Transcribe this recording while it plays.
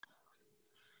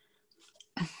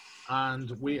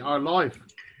And we are live.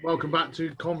 Welcome back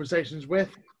to Conversations with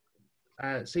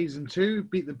Season 2,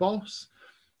 Beat the Boss.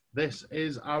 This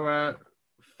is our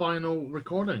final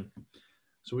recording.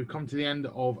 So we've come to the end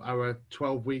of our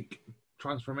 12-week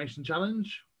transformation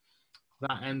challenge.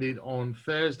 That ended on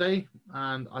Thursday,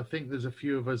 and I think there's a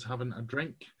few of us having a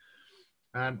drink.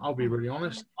 I'll be really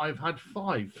honest, I've had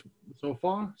 5 so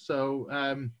far. So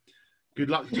good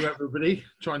luck to everybody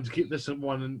trying to keep this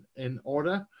one in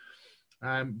order.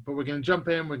 But we're going to jump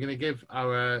in. We're going to give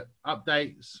our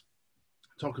updates,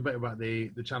 talk a bit about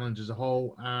the challenge as a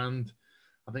whole, and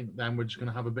I think then we're just going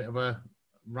to have a bit of a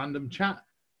random chat.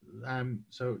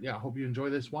 So yeah, I hope you enjoy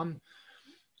this one.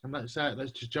 And let's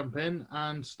just jump in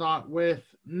and start with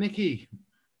Nikki.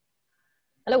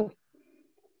 Hello.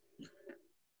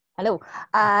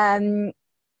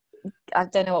 I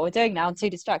don't know what we're doing now. I'm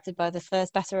too distracted by the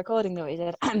first better recording that we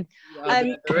did.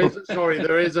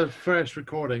 There is a first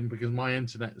recording because my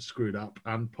internet screwed up,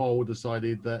 and Paul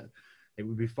decided that it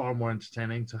would be far more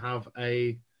entertaining to have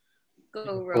a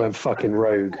went fucking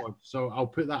rogue. So I'll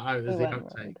put that out as the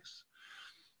outtakes.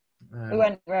 We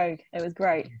went rogue. It was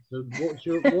great. So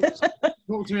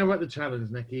talk to me about the challenge,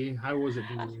 Nikki. How was it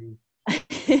for you?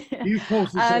 You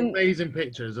posted some amazing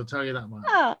pictures, I'll tell you that much.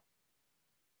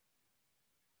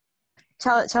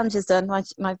 Challenge is done.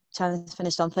 My challenge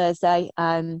finished on Thursday.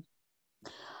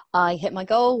 I hit my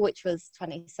goal, which was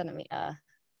 20 centimetre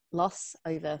loss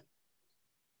over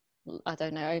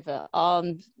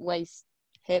arm, waist,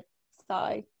 hip,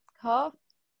 thigh, calf,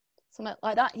 something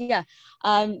like that. Yeah.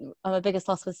 My biggest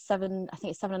loss was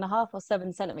 7.5 or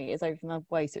 7 centimetres over my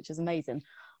waist, which is amazing.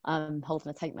 Holding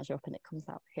a tape measure up and it comes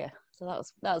out here. So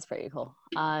that was pretty cool.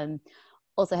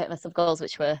 Also hit my sub goals,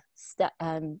 which were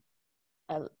an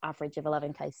average of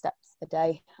 11k steps a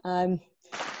day.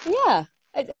 Yeah,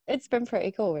 it's been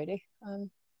pretty cool, really.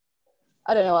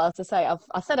 I don't know what else to say.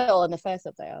 I said it all in the first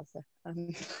update also.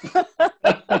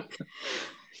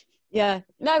 Yeah,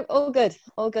 no, all good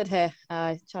here.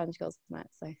 Challenge goals met,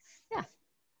 so yeah.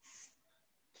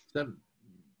 So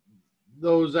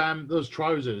those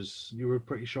trousers, you were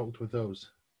pretty shocked with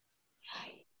those.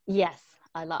 Yes,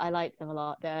 I like them a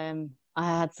lot.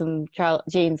 I had some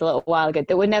jeans a little while ago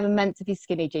that were never meant to be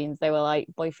skinny jeans. They were like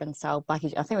boyfriend style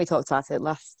baggy. I think we talked about it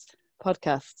last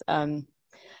podcast.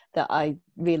 That I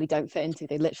really don't fit into.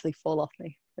 They literally fall off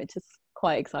me, which is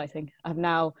quite exciting. I've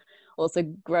now also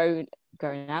grown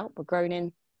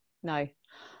in. No,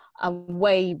 I'm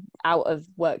way out of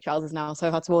work trousers now, so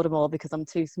I've had to order more because I'm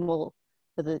too small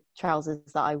for the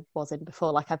trousers that I was in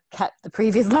before. Like, I've kept the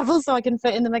previous level so I can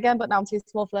fit in them again, but now I'm too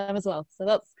small for them as well. So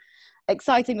that's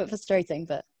exciting but frustrating,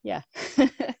 but yeah.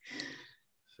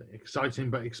 Exciting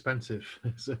but expensive.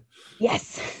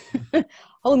 Yes.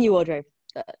 Whole new wardrobe.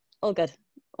 All good.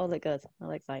 All look good.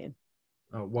 All exciting.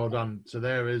 Oh, well done. So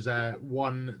there is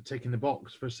one ticking the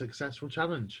box for a successful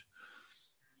challenge.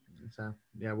 So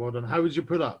yeah, well done. How was your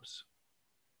pull-ups?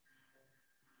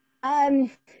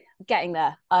 Getting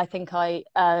there. I think I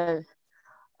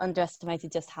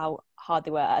underestimated just how hard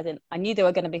they were. I knew they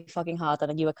were going to be fucking hard,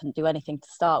 and I knew I couldn't do anything to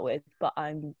start with, but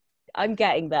I'm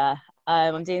getting there.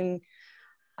 I'm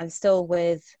still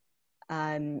with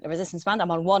a resistance band.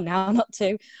 I'm on 1 now, not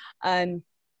 2. And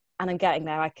I'm getting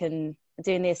there. I can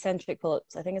doing the eccentric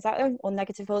pull-ups. I think is that or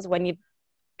negative pull-ups when you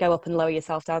go up and lower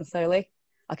yourself down slowly.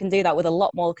 I can do that with a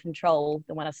lot more control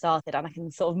than when I started, and I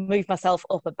can sort of move myself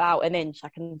up about an inch. I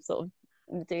can sort of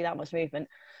do that much movement,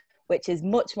 which is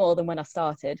much more than when I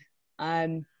started.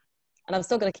 And I'm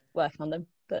still going to keep working on them,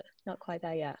 but not quite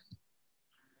there yet.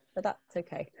 But that's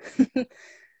okay.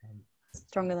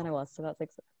 Stronger than I was, so that's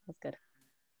good.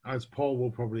 As Paul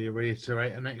will probably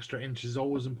reiterate, an extra inch is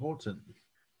always important.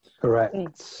 Correct.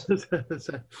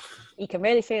 You can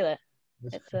really feel it.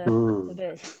 It's a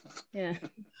bit, yeah.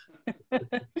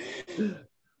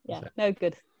 Yeah, no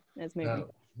good. It's moving.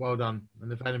 Well done.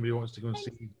 And if anybody wants to go and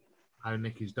see how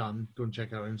Nikki's done, go and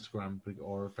check out Instagram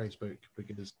or Facebook,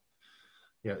 because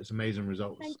yeah, it's amazing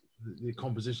results. The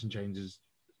composition change is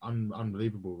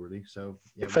unbelievable, really. So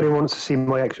yeah, if anyone wants to see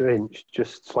my extra inch,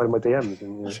 just slide my DMs.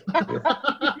 And,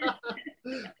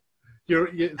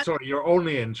 You're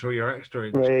only inch or you're extra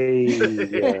inch.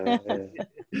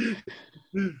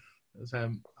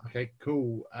 Okay,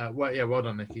 cool. Well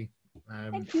done, Nikki.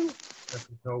 Thank you.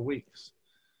 12 weeks.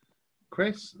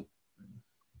 Chris?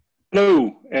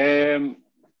 Hello.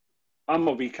 I'm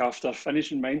a week after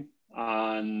finishing mine,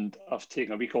 and I've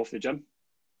taken a week off the gym,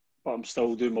 but I'm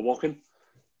still doing my walking.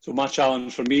 So my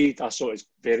challenge for me, I saw it's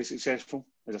very successful.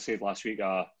 As I said last week,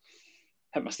 I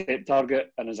hit my step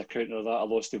target, and as a counter to that, I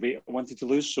lost the weight I wanted to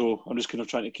lose. So I'm just kind of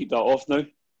trying to keep that off now.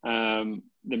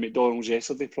 The McDonald's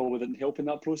yesterday probably didn't help in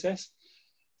that process.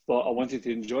 but I wanted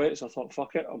to enjoy it, so I thought,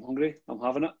 fuck it, I'm hungry, I'm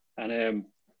having it, and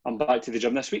I'm back to the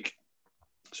gym this week.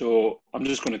 So I'm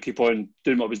just going to keep on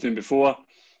doing what I was doing before,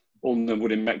 only I'm going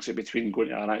to mix it between going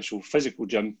to an actual physical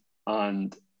gym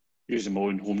and using my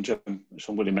own home gym.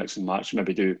 So I'm going to mix and match,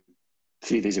 maybe do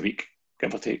 3 days a week,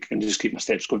 give or take, and just keep my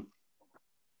steps going.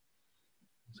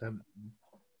 So,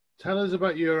 tell us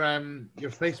about your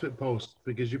Facebook post,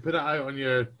 because you put it out on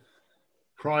your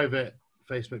private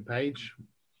Facebook page,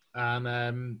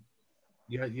 and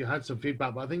you had some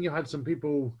feedback. But I think you had some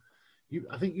people.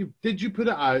 Did you put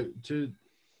it out to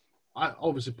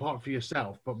obviously part for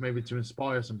yourself, but maybe to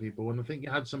inspire some people? And I think you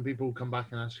had some people come back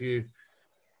and ask you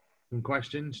some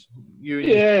questions.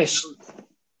 Yes.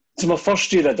 So my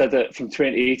first year I did it from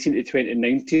 2018 to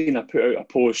 2019. I put out a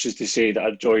post just to say that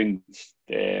I joined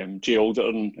Jay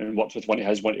Alderton and worked with one of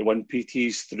his one-to-one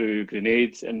PTs through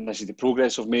Grenade, and this is the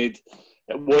progress I've made.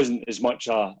 It wasn't as much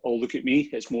a, oh, look at me.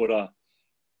 It's more a,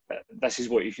 this is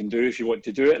what you can do if you want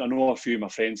to do it. And I know a few of my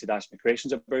friends had asked me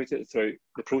questions about it throughout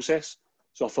the process.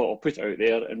 So I thought I'll put it out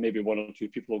there and maybe 1 or 2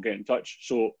 people will get in touch.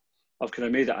 So I've kind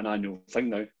of made it an annual thing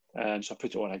now. And so I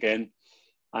put it on again.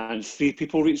 And 3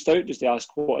 people reached out just to ask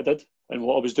what I did and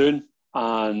what I was doing.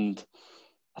 And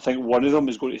I think one of them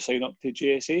is going to sign up to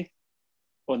JSA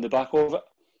on the back of it.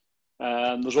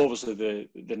 And there's obviously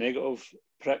the negative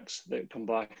pricks that come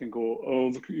back and go,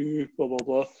 oh, look at you, blah, blah,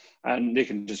 blah. And they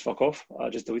can just fuck off. I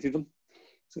just deleted them.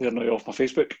 So they're now off my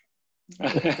Facebook.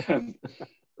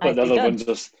 But the other ones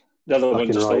are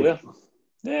still there.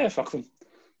 Yeah, fuck them.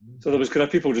 So there was kind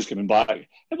of people just coming back.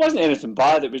 It wasn't anything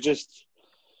bad. It was just...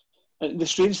 The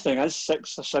strange thing is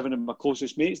 6 or 7 of my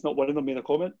closest mates, not one of them made a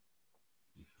comment,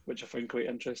 which I find quite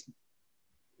interesting.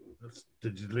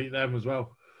 Did you delete them as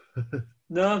well?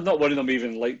 No, not one of them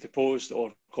even liked the post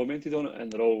or commented on it,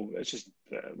 and they're all, it's just,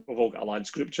 we've all got a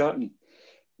lads group chat, and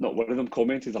not one of them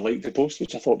commented or liked the post,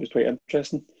 which I thought was quite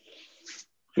interesting.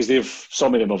 Because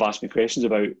some of them have asked me questions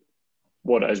about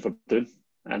what it is we're doing,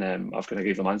 and I've kind of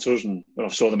gave them answers, and when I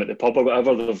saw them at the pub or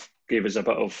whatever, they've gave us a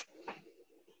bit of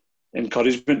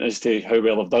encouragement as to how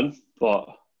well I've done. But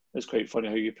it's quite funny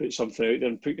how you put something out there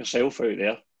and put yourself out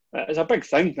there. It's a big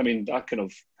thing. I mean, I kind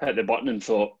of hit the button and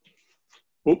thought,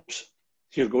 oops,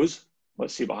 here goes,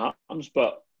 let's see what happens.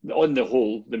 But on the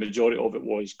whole, the majority of it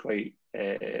was quite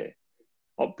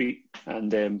upbeat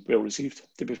and well received,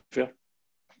 to be fair.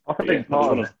 I think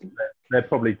part of it, they're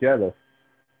probably jealous.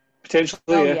 Potentially,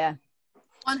 Oh, yeah. yeah.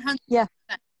 100%. Yeah.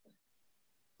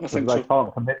 I think they so.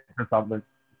 can't commit to something.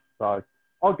 So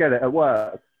I'll get it at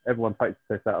work. Everyone takes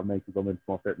the piss out of me because I'm into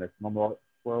my fitness. And I'm like,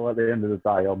 well, at the end of the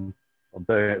day, I'm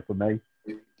doing it for me.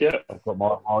 Yeah. I've got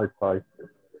my eyes, so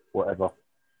whatever.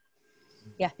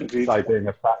 Yeah. Agreed. Say being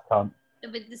a fat cunt.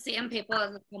 It'll be the same people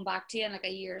that will come back to you in like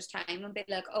a year's time and be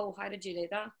like, oh, how did you do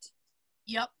that?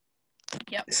 Yep.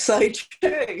 So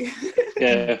true.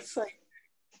 Yeah.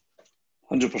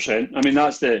 100%. I mean,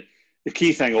 that's the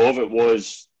key thing of it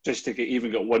was just to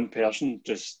even get one person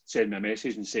just send me a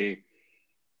message and say,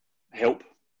 help.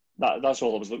 That's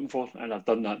all I was looking for. And I've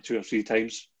done that 2 or 3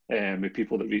 times with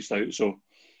people that reached out. So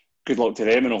good luck to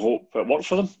them, and I hope it works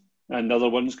for them. And the other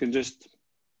ones can just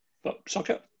suck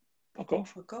it. Fuck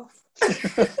off. Fuck off.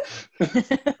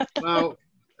 Well,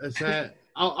 it's,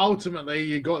 ultimately,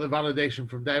 you got the validation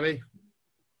from Debbie.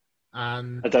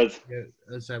 And I did.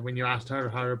 When you asked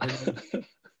her opinion,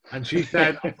 and she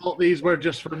said, I thought these were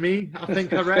just for me, I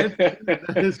think I read.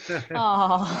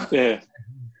 Oh. Yeah.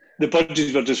 The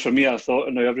budgies were just for me, I thought,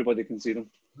 and now everybody can see them.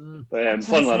 But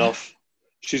funnily enough,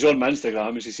 she's on my Instagram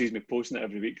and she sees me posting it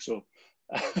every week. So,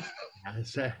 and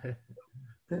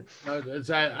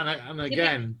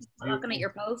again, looking at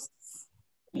your posts.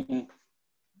 I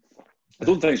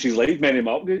don't think she's liked many of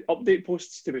my update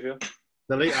posts, to be fair.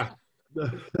 Delete her.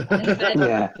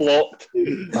 Yeah. Blocked.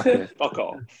 Okay. Fuck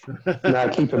off. No,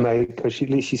 keep her, mate, because at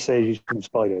least she says you some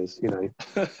spiders, you know.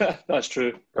 That's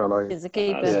true. It's a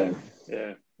keeper.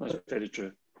 Yeah, that's very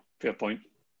true. Fair point.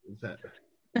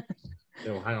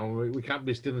 No, hang on, we can't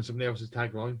be stealing somebody else's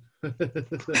tagline.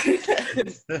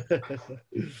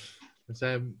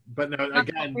 But no,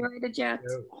 again,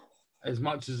 as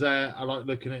much as I like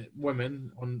looking at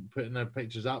women on putting their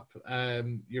pictures up,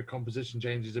 your composition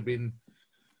changes have been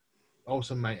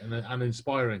awesome, mate, and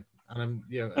inspiring. And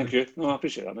thank you. I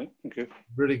appreciate that, mate. Thank you.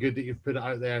 Really good that you've put it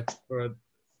out there for a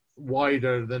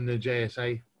wider than the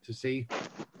JSA to see.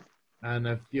 And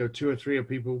if 2 or 3 of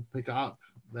people pick it up,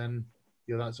 then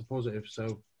that's a positive.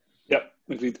 So, yep,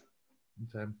 agreed.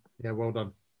 Yeah, well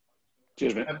done.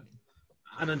 Cheers, mate.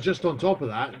 And then just on top of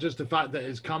that, just the fact that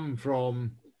it's come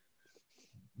from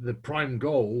the prime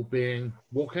goal being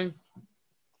walking.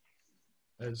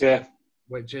 Yeah.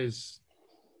 Which is,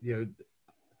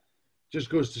 just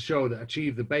goes to show that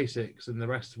achieve the basics and the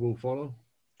rest will follow.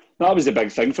 That was the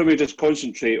big thing for me. Just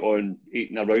concentrate on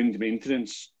eating around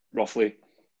maintenance, roughly,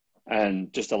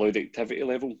 and just allow the activity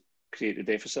level create a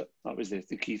deficit. That was the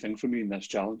key thing for me in this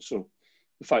challenge. So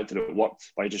the fact that it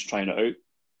worked by just trying it out,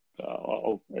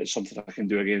 it's something I can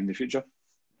do again in the future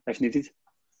if needed.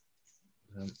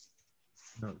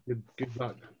 No, good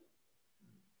luck.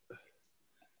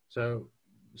 So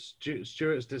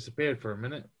Stuart's disappeared for a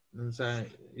minute, and so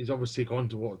he's obviously gone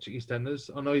to watch EastEnders.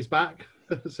 I know he's back.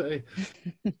 So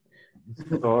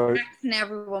Sorry. Texting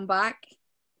everyone back.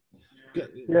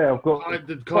 Yeah, I've got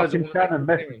fucking Shannon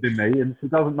messaging me, and she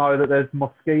doesn't know that there's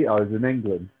mosquitoes in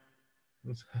England.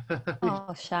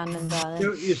 Oh, Shannon, darling.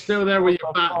 You're still there with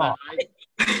your bat,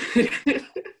 then, mate?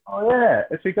 Oh yeah.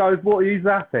 And she goes, "What are you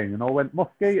zapping?" And I went,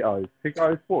 "Mosquitoes." She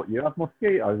goes, "What? You have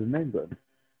mosquitoes in England?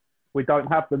 We don't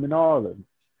have them in Ireland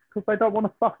because they don't want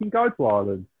to fucking go to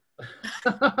Ireland."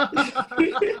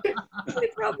 We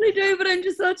probably do, but I'm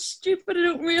just that stupid I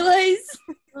don't realise.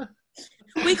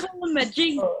 We call them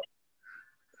midgies.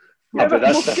 Yeah, but but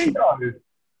that's mosquitoes.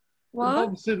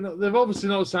 What? They've obviously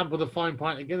not sampled a fine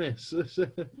pint of Guinness.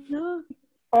 No.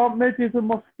 Aren't midges and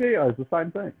mosquitoes the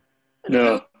same thing?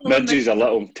 No, midges are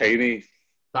little tiny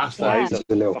That's flies. He's that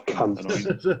a little fucking cunt. annoying.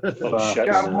 Little But-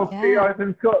 You have shits. mosquitoes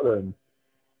in Scotland.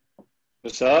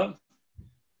 What's that?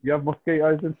 You have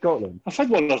mosquitoes in Scotland. I've had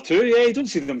one or two, yeah. You don't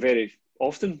see them very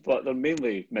often, but they're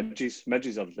mainly midges.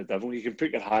 Midges are the devil. You can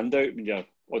put your hand out when you're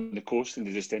on the coast and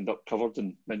they just end up covered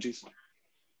in midges.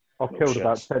 I've Little killed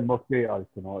about shits. 10 mosquitoes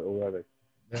tonight already.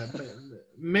 Yeah,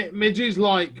 midges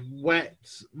like wet,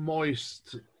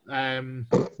 moist,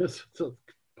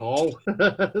 Paul,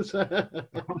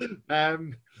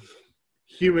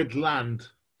 humid land.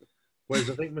 Whereas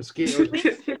I think mosquitoes.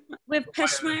 We have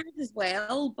pishmares as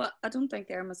well, but I don't think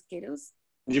they're mosquitoes.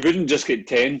 You wouldn't just get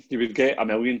 10, you would get 1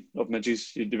 million of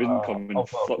midges. You wouldn't come in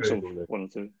I've got flux of Google this. 1 or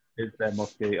 2. Is there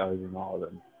mosquitoes in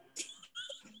Ireland?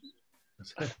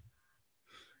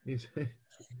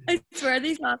 I swear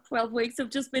these last 12 weeks have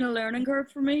just been a learning curve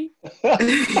for me.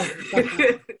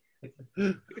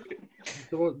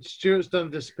 So Stuart's done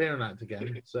the disappearing act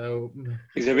again. So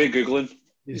He's away Googling.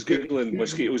 He's Googling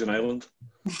mosquitoes in Ireland.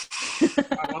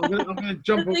 I'm going to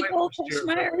jump What away they call from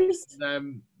Stuart pishmares.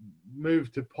 and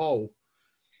move to Paul.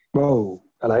 Whoa,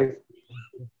 hello.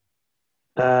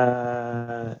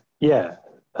 Yeah.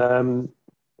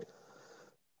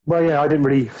 Well, yeah, I didn't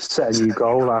really set a new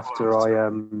goal after I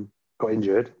got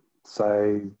injured.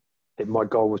 So my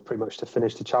goal was pretty much to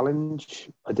finish the challenge.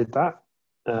 I did that.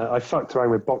 I fucked around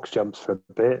with box jumps for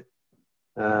a bit.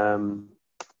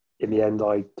 In the end,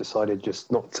 I decided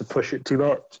just not to push it too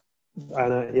much.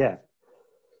 And yeah.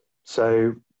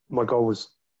 So my goal was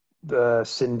the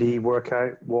Cindy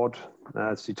workout WOD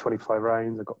to do 25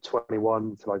 rounds. I got 21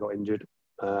 until I got injured.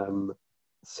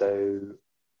 So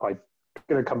I'm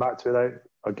going to come back to it though.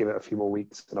 I'll give it a few more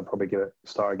weeks and I'll probably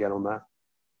start again on that.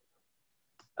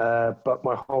 But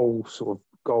my whole sort of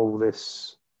goal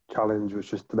this challenge was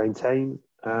just to maintain,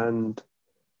 and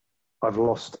I've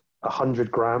lost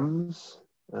 100 grams.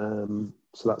 So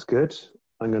that's good.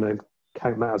 I'm going to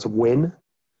count that as a win.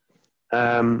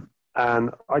 And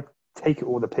I take it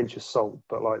all with a pinch of salt,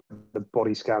 but like the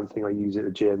body scan thing I use at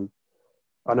the gym,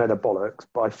 I know they're bollocks,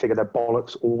 but I figure they're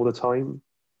bollocks all the time.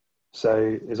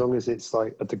 So as long as it's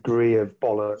like a degree of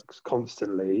bollocks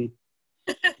constantly,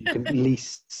 you can at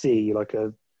least see like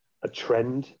a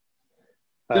trend.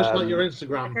 Just like your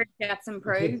Instagram. Gets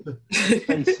improved.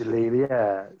 Basically,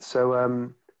 yeah. So,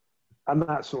 and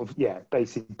that sort of, yeah,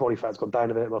 basically body fat's gone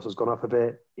down a bit, muscle's gone up a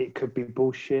bit. It could be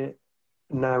bullshit.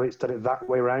 Now it's done it that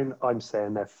way around. I'm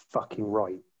saying they're fucking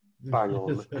right. Bang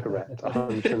on, correct,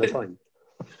 100% of the time.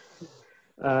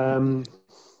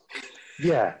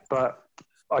 Yeah, but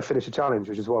I finished a challenge,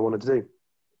 which is what I wanted to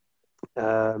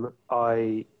do.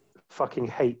 I fucking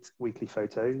hate weekly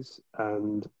photos,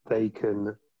 and they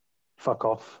can fuck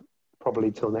off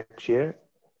probably till next year.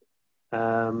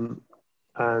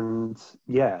 And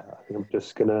yeah, I think I'm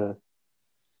just gonna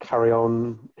carry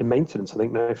on in maintenance, I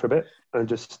think, now for a bit, and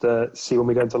just see when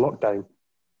we go into lockdown.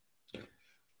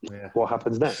 Yeah. What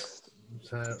happens next?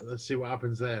 So let's see what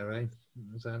happens there, eh?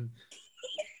 So,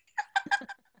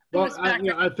 well,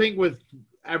 I think with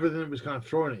everything that was kind of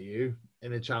thrown at you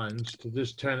in a challenge, to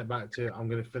just turn it back to I'm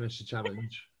going to finish the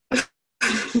challenge.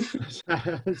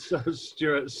 So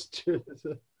Stuart's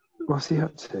What's he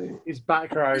up to? his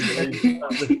background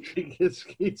is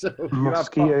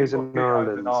Mosquitoes in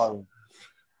Ireland.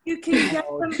 You can get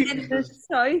them in the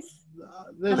south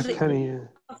This, of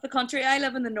the country. I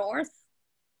live in the north.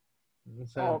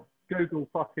 Google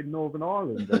fucking Northern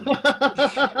Ireland.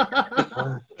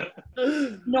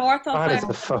 North thought That is that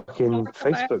a fucking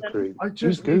Facebook group. I Use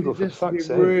just Google needed for this to fuck's be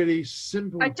sake. really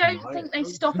simple. I don't tonight. think they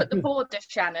stop at the border,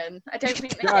 Shannon. I don't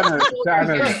think they Shannon, get to the border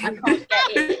Shannon. and I can't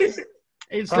get in.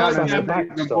 It's That's like a Shannon,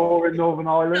 backstop. the war in Northern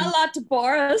Not Ireland. allowed to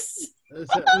Boris.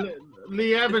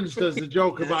 Lee Evans does the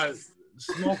joke about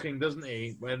smoking, doesn't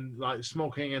he? When like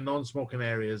smoking in non-smoking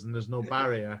areas and there's no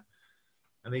barrier,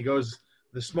 and he goes,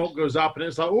 the smoke goes up, and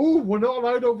it's like, oh, we're not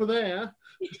allowed over there.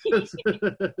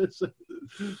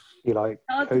 You like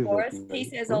Not to COVID, Boris. He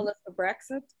mate. says all this for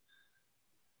Brexit.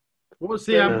 What's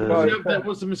the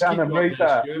what's the mosquito? Shannon, read up there,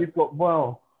 that. Stuart? You've got,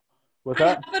 well, what's I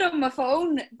that? have it on my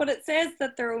phone, but it says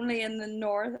that they're only in the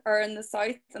north or in the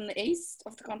south and the east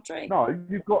of the country. No,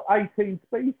 you've got 18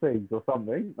 species or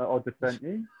something that I just sent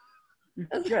you.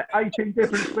 Yeah, 18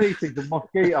 different species of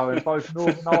mosquito in both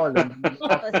Northern Ireland.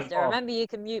 Listen, Joe, remember you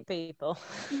can mute people.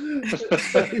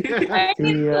 Yeah.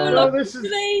 The, No, this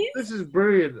is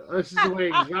brilliant. This is the way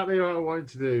exactly what I wanted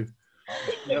to do.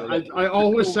 I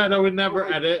always said I would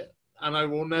never edit, and I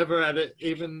will never edit,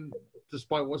 even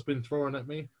despite what's been thrown at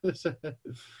me. This is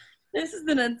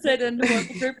an insight into what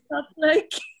the group is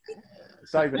like.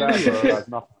 David Attenborough has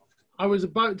nothing. I was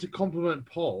about to compliment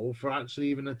Paul for actually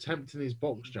even attempting his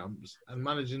box jumps and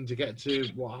managing to get to,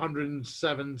 what,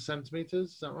 107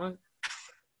 centimetres? Is that right?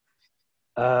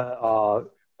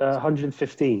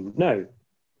 115. No.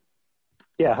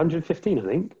 Yeah, 115, I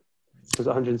think. Was it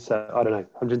 107? I don't know.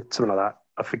 100, something like that.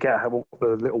 I forget what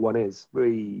the little one is.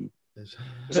 Is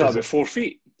that about 4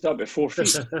 feet? Is that about 4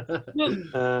 feet?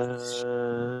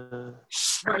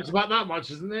 It's about that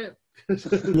much, isn't it?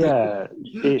 Yeah,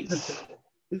 it's...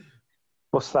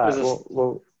 What's that?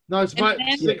 Well, no, it's about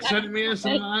 6 centimetres,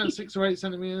 something like that, 6 or 8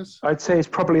 centimetres. I'd say it's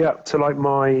probably up to like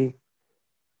I'm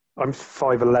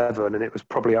 5'11", and it was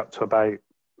probably up to about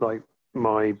like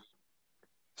my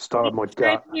start of my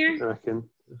gut, I reckon.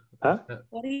 Huh?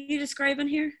 What are you describing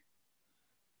here?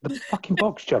 The fucking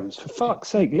box jumps, for fuck's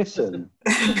sake, listen.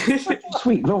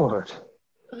 Sweet Lord.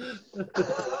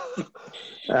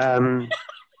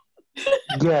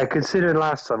 Yeah, considering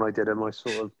last time I did them, I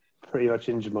sort of pretty much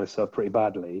injured myself pretty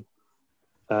badly.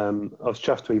 I was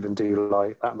chuffed to even do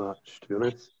like that much, to be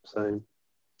honest. So,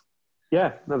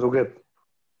 yeah, that was all good.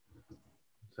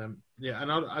 Yeah,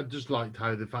 and I just liked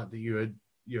how the fact that you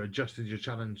adjusted your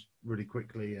challenge really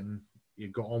quickly and you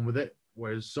got on with it,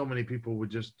 whereas so many people would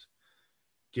just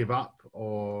give up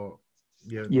or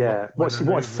what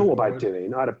I thought about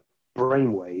doing, I had a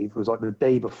brainwave. It was like the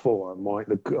day before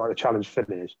the challenge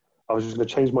finished. I was just going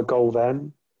to change my goal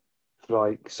then for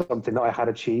like something that I had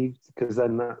achieved, because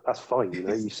then that's fine. You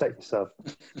know, you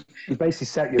basically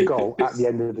set your goal at the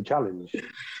end of the challenge,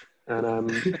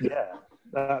 and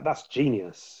that's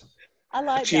genius. I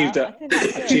like achieved that. I think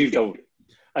that's good.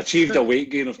 Achieved a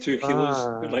weight gain of 2 kilos.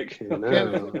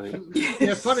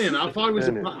 Funny enough, I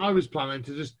was planning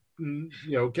to just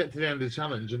get to the end of the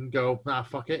challenge and go,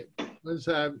 fuck it,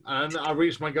 and I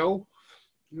reached my goal.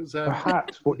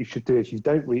 Perhaps what you should do is, you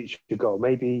don't reach your goal,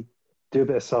 maybe do a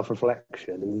bit of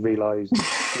self-reflection and realise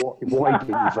why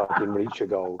didn't you fucking reach your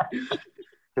goal?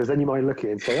 Because then you might look at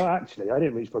it and say, oh, actually, I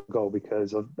didn't reach my goal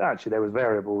because there was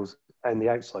variables in the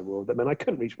outside world that meant I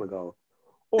couldn't reach my goal.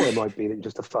 Or it might be that you're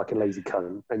just a fucking lazy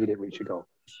cunt and you didn't reach your goal.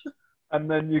 And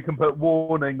then you can put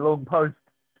warning, long post.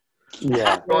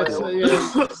 Yeah.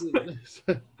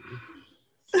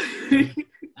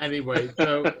 Anyway,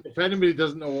 so if anybody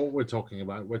doesn't know what we're talking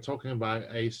about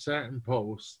a certain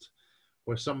post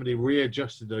where somebody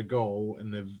readjusted their goal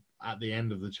at the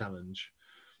end of the challenge,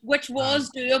 which was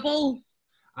doable,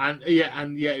 and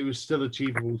it was still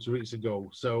achievable to reach the goal.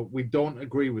 So we don't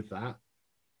agree with that.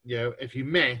 If you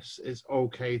miss, it's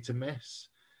okay to miss,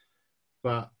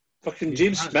 but fucking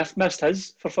James Smith missed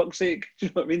his, for fuck's sake. Do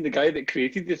you know what I mean? The guy that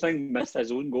created the thing missed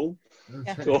his own goal.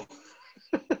 Yeah. So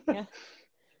Yeah.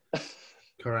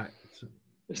 Correct.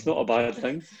 It's not a bad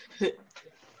thing.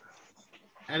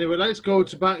 Anyway, let's go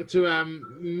back to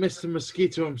Mr.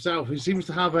 Mosquito himself, who seems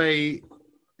to have is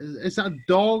that a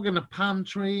dog in a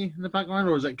pantry in the background,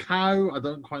 or is it a cow? I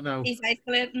don't quite know. he's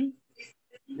isolating.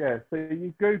 Yeah, so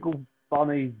you Google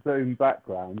funny Zoom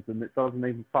backgrounds and it doesn't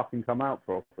even fucking come out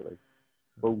properly.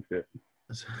 Bullshit.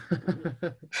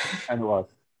 Anyway.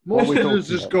 Most of us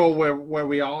just go where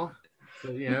we are. So,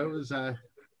 it was...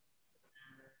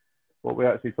 what are we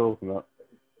actually talking about?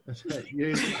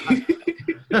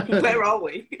 Where are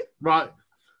we? Right.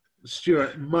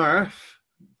 Stuart, Murph,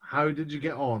 how did you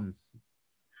get on?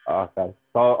 Okay.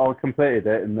 So I completed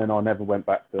it and then I never went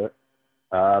back to it.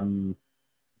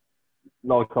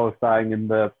 Like I was saying in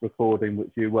the recording, which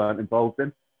you weren't involved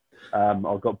in,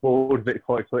 I got bored of it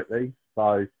quite quickly.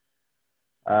 So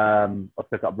I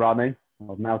took up running.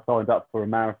 I've now signed up for a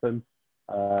marathon.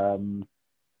 And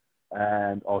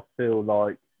I feel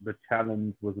like the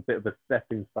challenge was a bit of a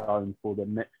stepping stone for the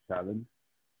next challenge,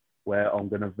 where I'm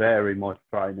going to vary my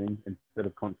training instead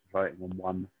of concentrating on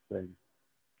one thing.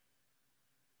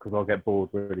 Because I'll get bored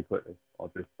really quickly.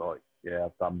 I'll just like, yeah,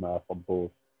 I've done Murph, I'm bored.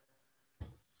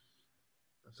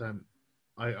 So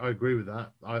I agree with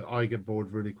that. I get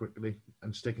bored really quickly,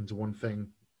 and sticking to one thing,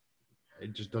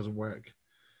 it just doesn't work.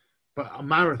 But a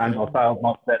marathon... And I failed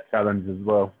my step challenge as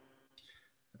well.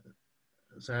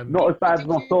 So, not as bad as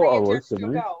I thought I was, to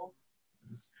me.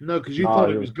 No, because you thought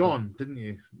it was gone, didn't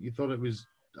you? You thought it was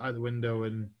out the window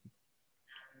and...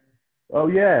 Oh,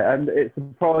 yeah, and it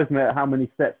surprised me at how many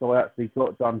steps I actually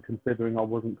got done, considering I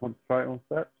wasn't concentrating on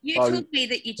steps. You told me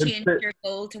that you changed your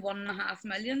goal to 1.5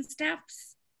 million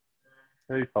steps.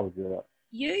 Who told you that?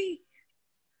 You.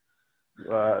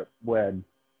 When?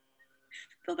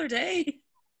 The other day.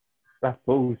 That's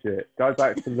bullshit. Go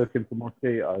back to looking for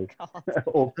mosquitoes.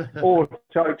 or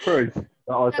show proof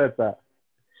that I said that.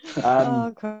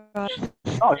 Oh, God.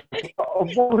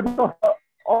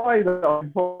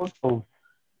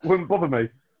 Wouldn't bother me.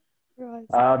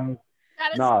 Right.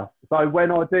 No. So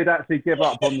when I did actually give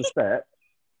up on the step,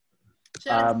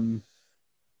 I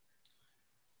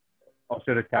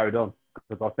should have carried on,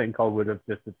 because I think I would have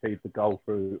just achieved the goal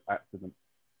through accident.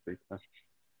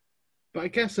 But I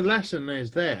guess the lesson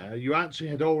is there. You actually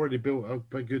had already built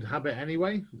up a good habit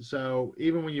anyway. So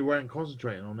even when you weren't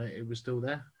concentrating on it, it was still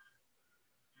there.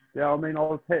 Yeah, I mean, I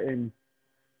was hitting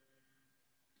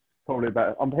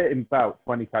I'm hitting about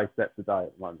 20k steps a day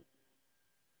at the moment.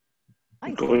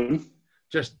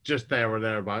 Just there or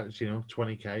thereabouts,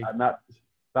 20k. And that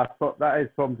is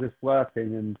from just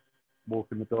working and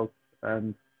walking the dog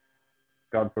and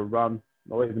going for a run.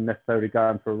 Not even necessarily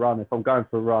going for a run. If I'm going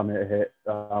for a run,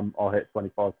 I'll hit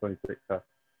 25, 26k.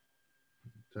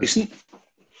 Decent.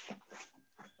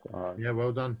 Yeah,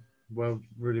 well done.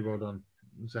 Really well done.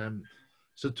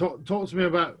 So talk to me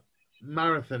about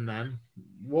marathon then.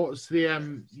 What's the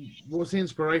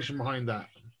inspiration behind that?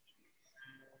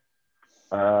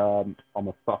 I'm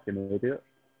a fucking idiot.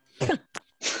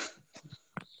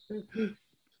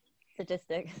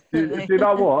 Sadistic. Do you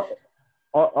know what?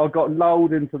 I got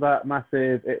lulled into that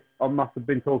massive... I must have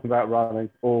been talking about running,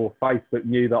 or Facebook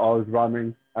knew that I was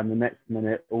running, and the next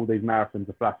minute, all these marathons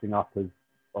are flashing up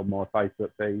on my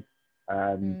Facebook feed.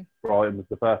 And Brighton was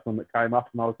the first one that came up,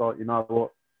 and I was like, you know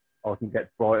what? I can get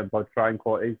to Brighton by train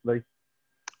quite easily.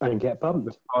 And get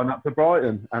bumped. Going up to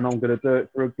Brighton, and I'm going to do it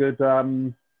for a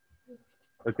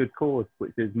good cause,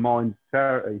 which is Mind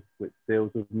Charity, which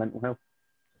deals with mental health.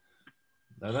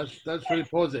 No, that's really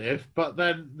positive. But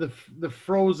then the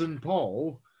frozen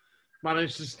Paul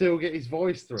managed to still get his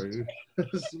voice through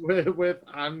with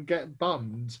and get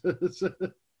bummed.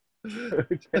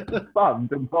 Get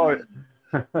bummed and Brighton.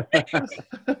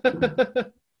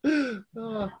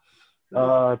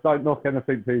 Don't knock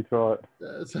anything till you try it.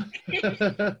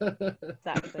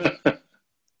 Exactly.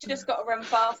 Just got to run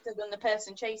faster than the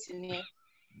person chasing you.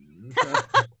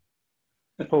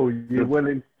 Paul, you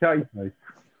willing to chase me?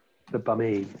 The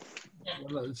bummy.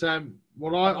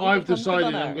 I've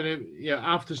decided I'm going to,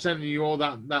 after sending you all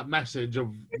that message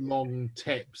of long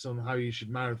tips on how you should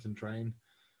marathon train,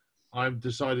 I've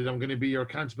decided I'm going to be your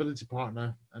accountability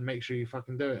partner and make sure you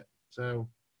fucking do it. So,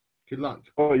 good luck.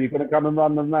 Oh, you're going to come and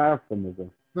run the marathon with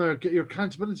us? No, get your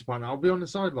accountability partner. I'll be on the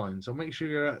sidelines. I'll make sure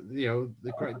you're at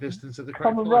the correct distance at the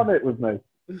correct time. Come and run it with me.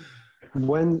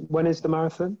 When is the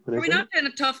marathon? Are we not doing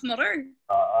a Tough Mudder?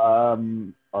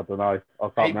 I don't know. I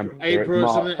can't remember. April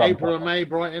or something. April or May,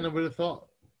 Brighton, I would have thought.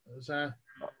 Oh,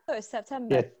 it's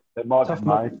September. Yeah. It might be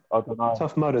May. I don't know.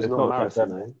 Tough Mudder is not a marathon,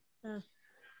 though.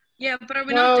 Yeah, but are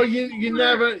we no, not?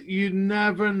 you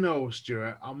never know,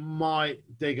 Stuart. I might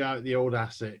dig out the old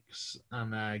Essex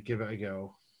and give it a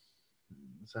go.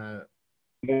 So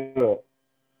you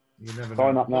never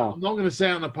Sign know. up now. I'm not going to say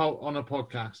it on a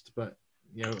podcast, but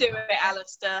Do it,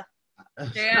 Alistair.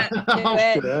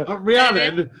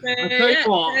 Rhiannon, I'll tell you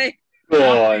what.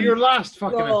 After your last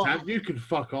fucking attempt, you can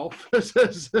fuck off.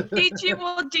 Did you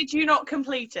or did you not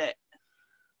complete it?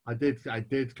 I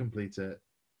did complete it.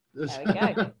 There we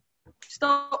go.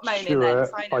 Stop moaning Sure, then.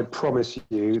 I promise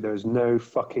you, there's no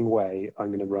fucking way I'm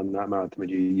going to run that marathon with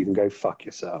you. You can go fuck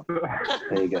yourself. There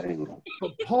you go.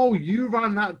 But Paul, you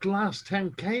ran that last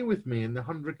 10k with me in the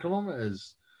 100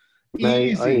 kilometers.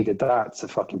 Mate, Easy. I only did that to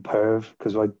fucking perv,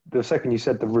 because the second you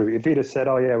said the route, if you'd have said,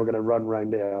 oh yeah, we're going to run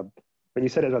round here, when you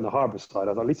said it on the harbour side,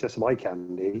 I thought, at least there's some eye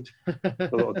candy. I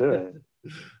thought I'll do it.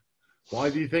 Why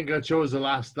do you think I chose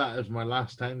that as my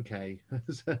last 10k?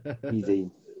 Easy.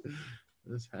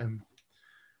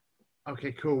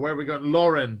 Okay, cool. Where are we going?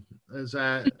 Lauren,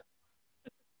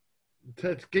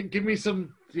 Give me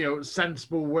some,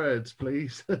 sensible words,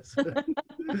 please.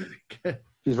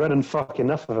 She's running fucking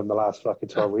enough of them the last fucking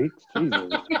 12 weeks.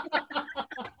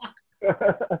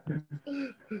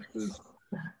 Jesus.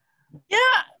 Yeah,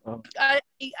 I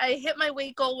hit my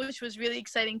weight goal, which was really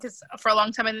exciting because for a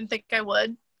long time I didn't think I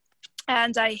would.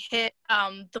 And I hit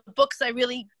the books. I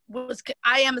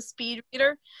am a speed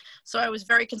reader, so I was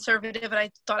very conservative, and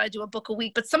I thought I'd do a book a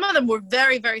week. But some of them were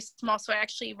very, very small, so I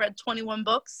actually read 21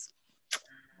 books.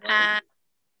 And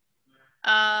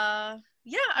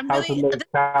yeah, I'm How to really. lose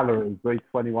calories? Read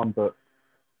 21 books.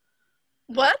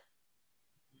 What?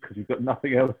 Because you've got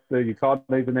nothing else to do. You can't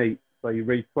even eat, so you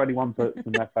read 21 books,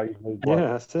 and that's how you lose weight.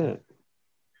 Yeah, that's it.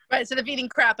 Right, instead of eating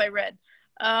crap, I read.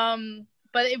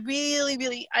 But it really,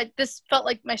 really, this felt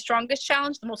like my strongest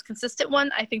challenge, the most consistent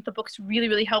one. I think the books really,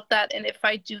 really helped that. And if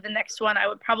I do the next one, I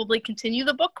would probably continue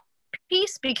the book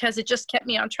piece because it just kept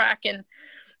me on track. And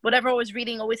whatever I was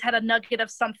reading always had a nugget of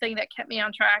something that kept me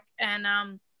on track. And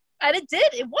it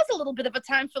did. It was a little bit of a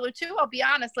time filler too, I'll be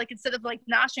honest. Like instead of like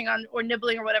gnashing on or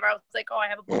nibbling or whatever, I was like, oh, I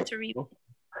have a book to read.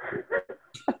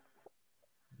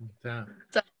 Yeah.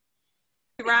 So,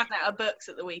 we ran out of books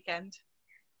at the weekend.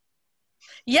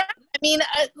 Yeah, I mean,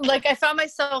 I found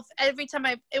myself every time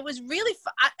it was really,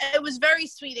 it was very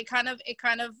sweet. It kind of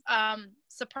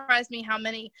surprised me how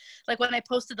many, like when I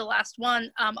posted the last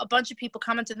one, a bunch of people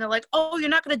commented and they're like, oh, you're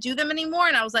not going to do them anymore.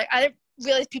 And I was like, I didn't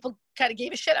realize people kind of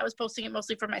gave a shit. I was posting it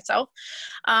mostly for myself.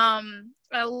 A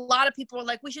lot of people were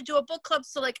like, we should do a book club.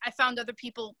 So like I found other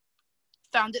people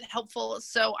found it helpful.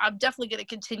 So I'm definitely going to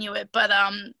continue it. But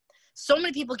so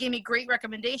many people gave me great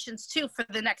recommendations too for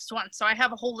the next one. So I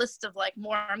have a whole list of like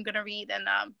more I'm going to read. And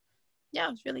yeah,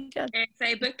 it was really good. It's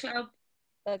a book club.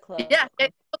 Book club. Yeah,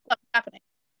 it's a book club happening.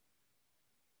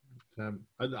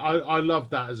 I love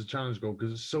that as a challenge goal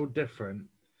because it's so different.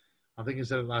 I think I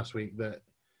said it last week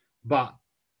but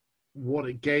what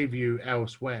it gave you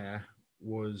elsewhere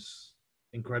was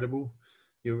incredible.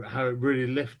 How it really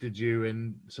lifted you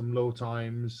in some low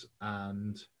times,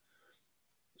 and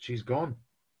she's gone.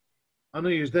 I know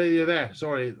you're there.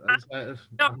 Sorry,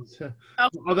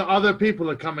 other people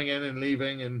are coming in and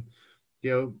leaving, and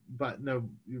but no,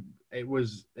 it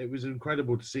was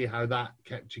incredible to see how that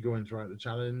kept you going throughout the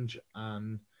challenge,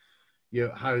 and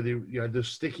how you had those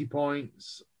sticky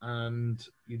points, and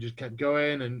you just kept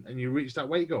going, and you reached that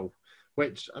weight goal,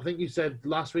 which I think you said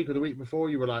last week or the week before.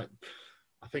 You were like,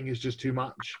 I think it's just too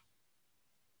much.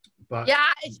 But yeah,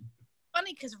 it's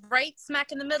funny because right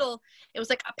smack in the middle, it was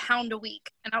like a pound a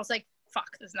week, and I was like,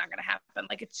 fuck, this is not gonna happen.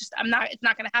 Like it's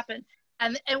not gonna happen.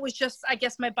 And it was just, I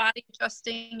guess, my body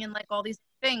adjusting and like all these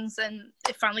things, and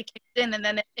it finally kicked in, and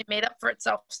then it made up for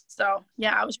itself. So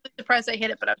yeah, I was really surprised I hit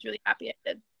it, but I was really happy I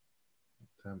did.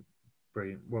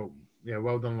 Brilliant. Well, yeah,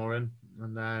 well done, Lauren,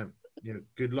 and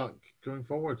good luck going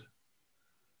forward.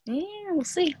 Yeah, we'll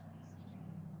see.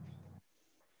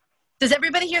 Does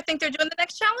everybody here think they're doing the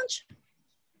next challenge?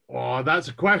 Oh, that's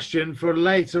a question for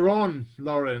later on,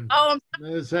 Lauren. Oh,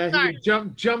 I'm sorry.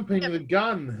 Jumping the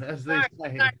gun, as they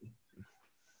say.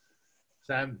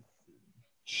 Sam,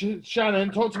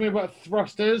 Shannon, talk to me about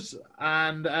thrusters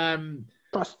and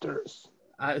thrusters.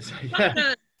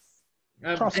 Yeah.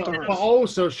 But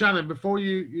also, Shannon, before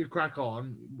you crack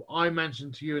on, I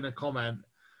mentioned to you in a comment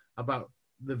about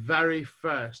the very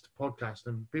first podcast,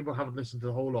 and people haven't listened to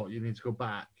the whole lot, you need to go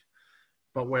back,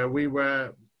 but where we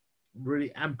were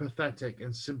really empathetic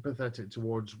and sympathetic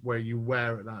towards where you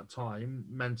were at that time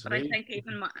mentally. But I think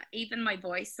even my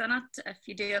voice in it, if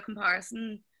you do a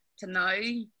comparison to now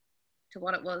to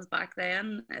what it was back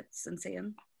then, it's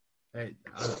insane.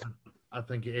 I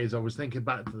think it is. I was thinking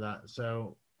back to that.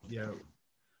 So,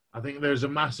 I think there's a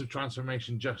massive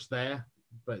transformation just there.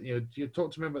 But, you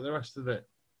talk to me about the rest of it.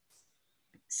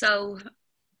 So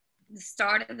the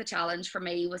start of the challenge for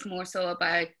me was more so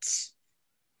about,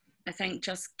 I think,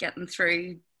 just getting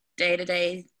through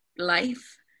day-to-day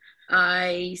life.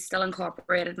 I still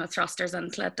incorporated my thrusters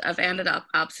into it. I've ended up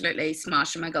absolutely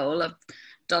smashing my goal. I've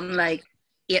done like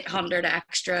 800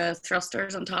 extra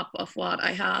thrusters on top of what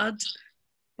I had.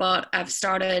 But I've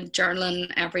started journaling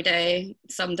every day.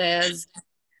 Some days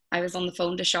I was on the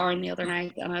phone to Sharon the other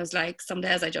night, and I was like, some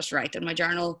days I just write in my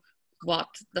journal, what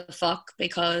the fuck,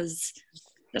 because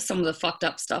some of the fucked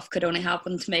up stuff could only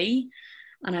happen to me.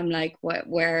 And I'm like,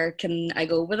 where can I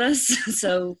go with this?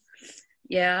 So,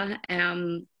 yeah,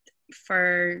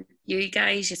 for you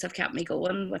guys, you have kept me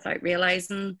going without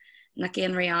realising. Nikki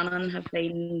and Rhiannon have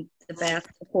been the best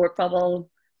support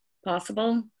bubble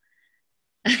possible.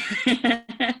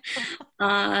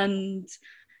 And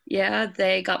yeah,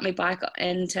 they got me back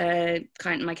into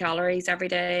counting my calories every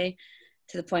day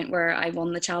to the point where I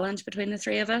won the challenge between the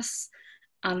three of us.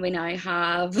 and we now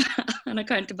have an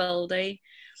accountability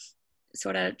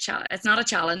sort of it's not a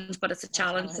challenge, but it's a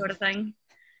challenge sort of thing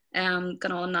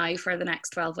going on now for the next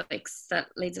 12 weeks that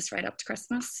leads us right up to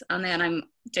Christmas. And then I'm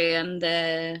doing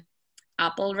the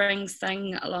apple rings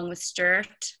thing along with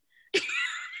Stuart.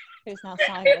 Who's now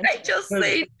Simon? I just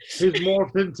see. He's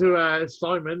morphed into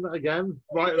Simon again.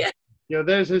 Right. Yeah.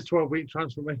 There's his 12-week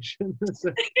transformation.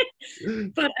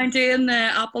 But I'm doing the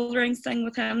apple rings thing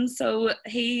with him. So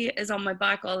he is on my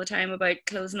back all the time about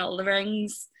closing all the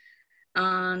rings.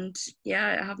 And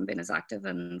yeah, I haven't been as active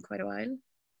in quite a while.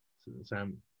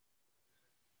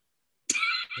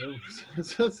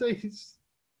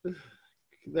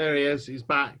 There he is. He's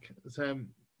back.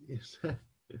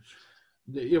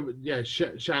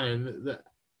 Shannon,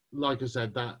 like I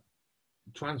said, that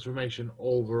transformation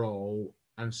overall,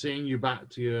 and seeing you back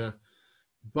to your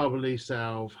bubbly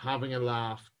self, having a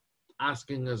laugh,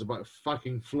 asking us about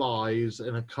fucking flies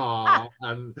in a car,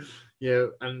 and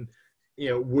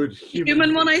would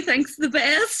human one I think's the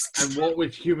best. And what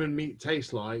would human meat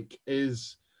taste like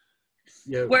is,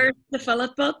 where's the fillet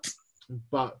butt?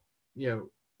 But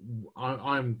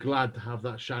I'm glad to have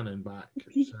that Shannon back.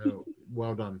 So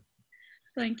well done.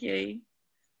 Thank you.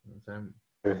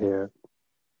 Here.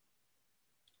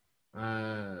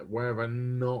 Where have I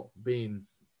not been?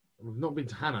 We've not been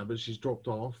to Hannah, but she's dropped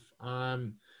off.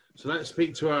 So let's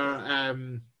speak to our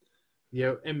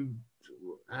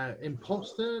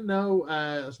imposter. No,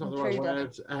 that's not the right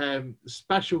word.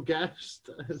 Special guest.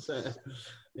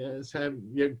 It's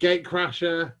gate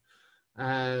crasher.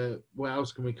 What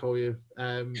else can we call you?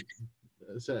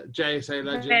 It's a JSA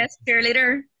legend. Best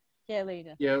cheerleader.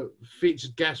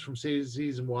 Featured guest from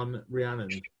season 1, Rhiannon.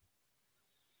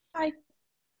 Hi.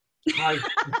 Hi.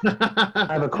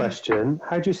 I have a question.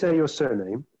 How do you say your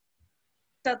surname?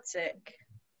 Dudzik.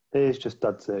 It is just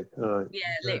Dudzik. Right.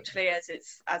 Yeah, literally as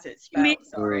it's spelled.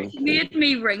 Sorry. You made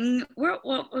me ring. What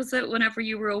was it? Whenever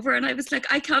you were over, and I was like,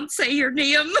 I can't say your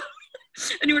name,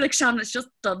 and you were like, Shannon, it's just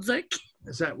Dudzik.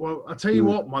 Is that, well, I'll tell you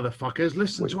what, motherfuckers,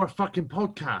 listen to our fucking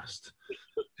podcast.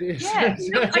 Yeah.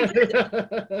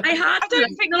 I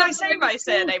don't think I say my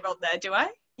surname on there, do I?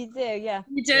 You do, yeah.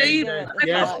 You do.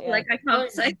 I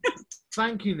can't say.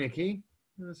 Thank you, Nikki.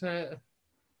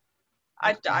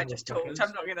 I just talked.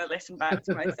 I'm not going to listen back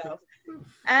to myself.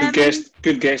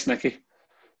 Good guess, Nikki.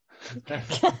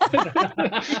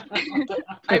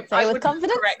 I would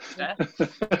correct her.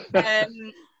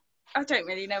 I don't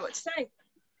really know what to say.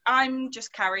 I'm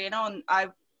just carrying on. I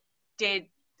did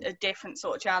a different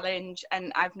sort of challenge,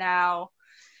 and I've now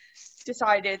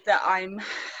decided that I'm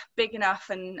big enough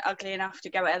and ugly enough to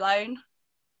go it alone.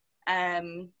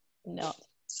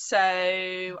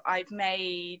 So I've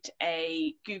made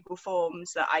a Google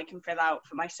Forms that I can fill out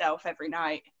for myself every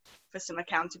night for some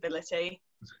accountability,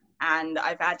 and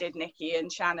I've added Nikki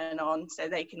and Shannon on so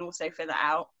they can also fill it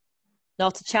out.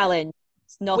 Not a challenge.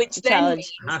 It's not Which a then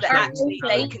challenge. means that actually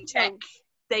they can check.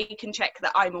 They can check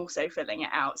that I'm also filling it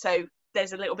out. So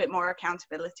there's a little bit more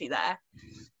accountability there.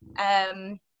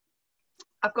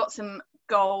 I've got some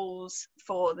goals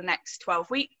for the next 12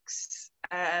 weeks.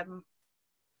 I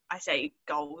say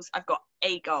goals. I've got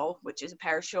a goal, which is a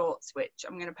pair of shorts, which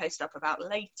I'm going to post up about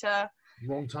later.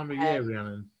 Wrong time of year,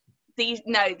 Rhiannon. These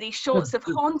shorts have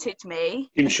haunted me.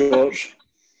 In shorts.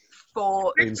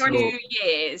 For 2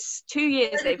 years. 2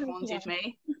 years they've haunted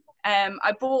me.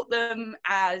 I bought them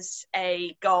as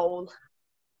a goal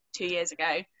 2 years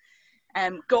ago.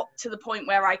 Got to the point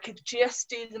where I could just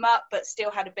do them up, but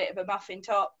still had a bit of a muffin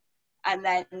top. And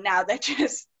then now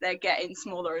they're getting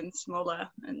smaller and smaller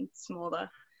and smaller.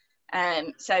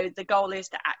 So the goal is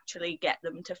to actually get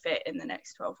them to fit in the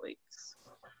next 12 weeks.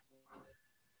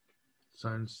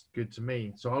 Sounds good to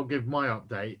me. So I'll give my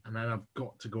update, and then I've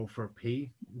got to go for a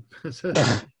pee.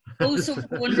 Also,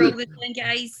 one road with them,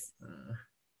 guys.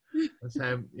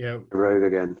 Road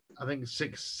again. I think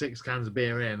six cans of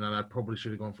beer in, and I probably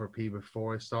should have gone for a pee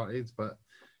before I started. But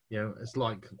it's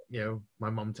like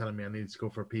my mum telling me I needed to go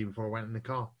for a pee before I went in the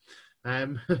car.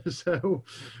 So.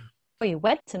 Before you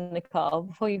went in the car,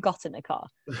 before you got in the car.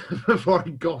 Before I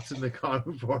got in the car,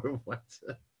 before I went.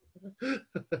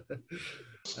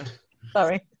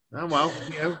 Sorry. Oh, well,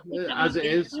 as it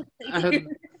is.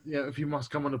 If you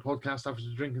must come on the podcast after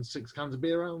drinking 6 cans of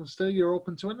beer, and still you're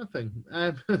open to anything.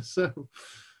 So,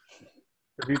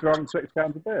 have you drunk 6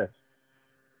 cans of beer?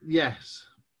 Yes.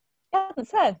 Yeah,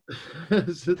 that's it. I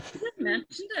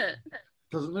mentioned it.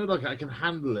 Doesn't look like I can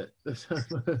handle it.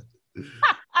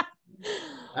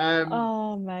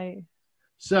 Oh, mate.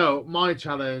 So my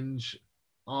challenge,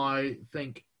 I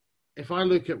think, if I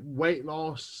look at weight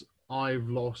loss, I've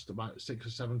lost about 6 or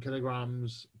 7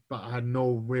 kilograms, but I had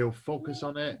no real focus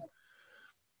on it.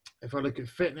 if I look at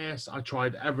fitness, I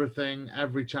tried everything,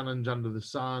 every challenge under the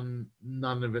sun.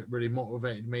 None of it really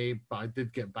motivated me, but I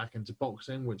did get back into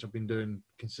boxing, which I've been doing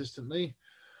consistently.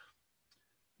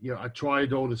 You know, I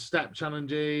tried all the step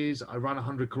challenges. I ran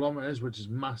 100 kilometers, which is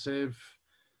massive.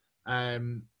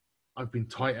 I've been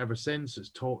tight ever since. It's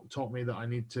taught me that I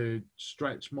need to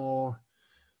stretch more.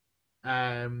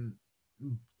 You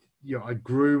know, I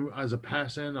grew as a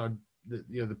person.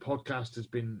 The podcast has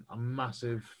been a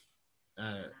massive,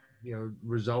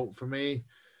 result for me.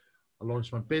 I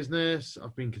launched my business.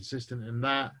 I've been consistent in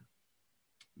that,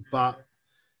 but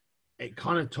it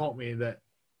kind of taught me that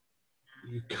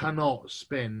you cannot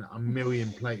spin a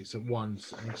million plates at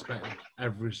once and expect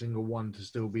every single one to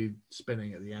still be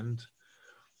spinning at the end.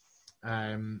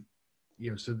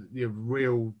 So the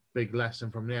real big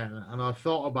lesson from there, and I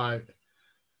thought about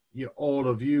all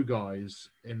of you guys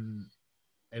in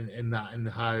that, and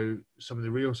how some of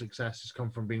the real successes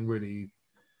come from being really,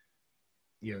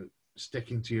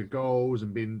 sticking to your goals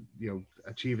and being,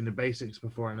 achieving the basics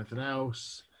before anything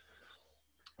else.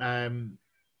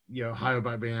 How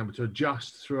about being able to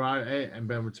adjust throughout it and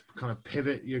being able to kind of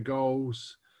pivot your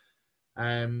goals.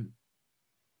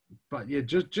 But yeah,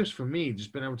 just for me,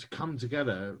 just being able to come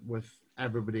together with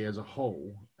everybody as a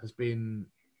whole has been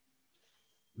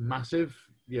massive.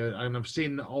 And I've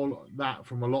seen all that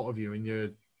from a lot of you in your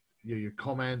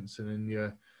comments and in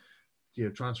your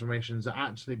transformations, that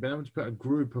actually being able to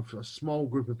put a small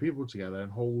group of people together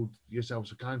and hold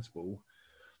yourselves accountable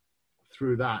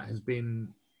through that has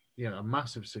been, a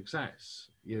massive success.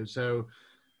 So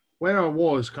where I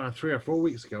was kind of 3 or 4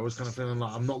 weeks ago, I was kind of feeling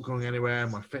like I'm not going anywhere.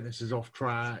 My fitness is off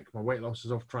track. My weight loss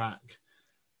is off track.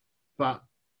 But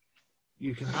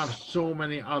you can have so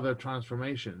many other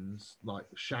transformations, like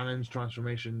Shannon's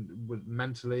transformation with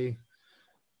mentally.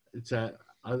 It's I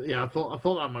thought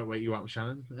that might wake you up,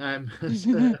 Shannon. I'm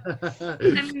replying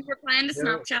to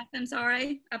Snapchat. I'm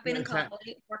sorry. I've been in college,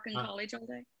 working college all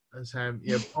day.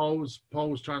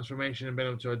 Paul's transformation and being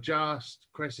able to adjust.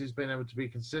 Chris has been able to be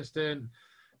consistent.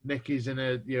 Nikki's in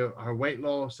her weight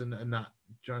loss and that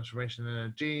transformation in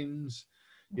her genes.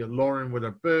 Lauren with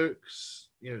her books.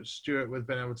 Stuart with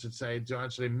being able to say,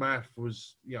 actually, Murph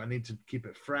was, I need to keep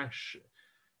it fresh.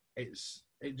 It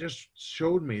just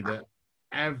showed me that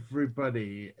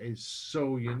everybody is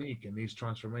so unique in these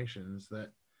transformations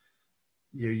that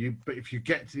but if you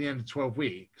get to the end of 12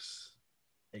 weeks,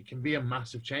 it can be a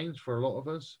massive change for a lot of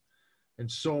us in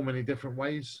so many different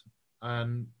ways.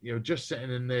 And just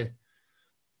sitting in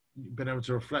being able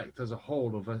to reflect as a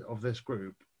whole of this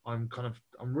group, I'm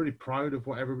really proud of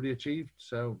what everybody achieved.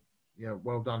 So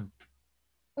well done.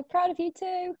 We're proud of you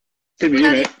too.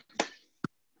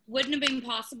 Wouldn't have been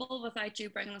possible without you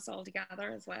bringing us all together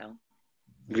as well.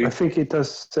 I think it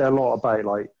does say a lot about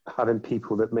like having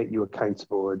people that make you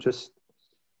accountable, or just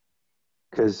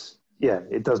because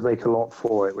it does make a lot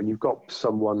for it when you've got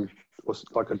someone or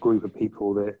like a group of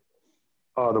people that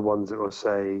are the ones that will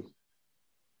say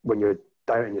when you're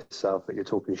doubting yourself that you're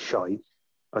talking shite.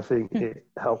 I think it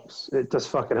helps. It does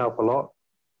fucking help a lot.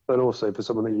 But also for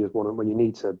someone that you just want, when you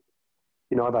need to,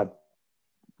 I've had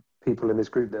people in this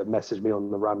group that have messaged me on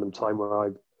the random time where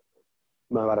I've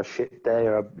had a shit day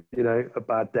or a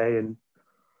bad day and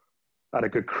had a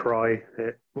good cry.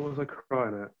 What was I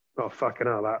crying at? Oh, fucking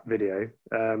hell, that video.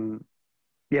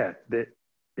 That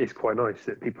it's quite nice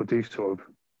that people do sort of,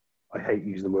 I hate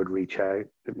using the word reach out.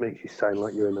 It makes you sound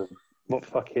like you're in a, what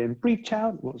fucking, reach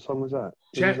out? What song was that?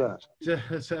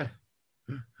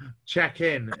 Check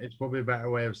in. It's probably a better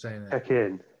way of saying it. Check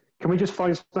in. Can we just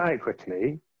find something out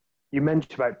quickly? You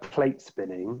mentioned about plate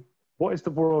spinning. What is the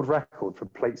world record for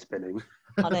plate spinning?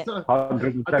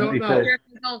 172.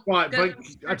 Right, but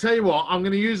I tell you what, I'm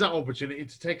going to use that opportunity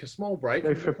to take a small break.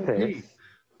 Go for a piss.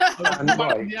 And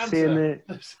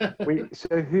right,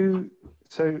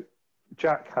 so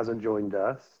Jack hasn't joined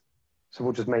us, so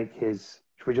we'll just make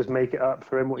should we just make it up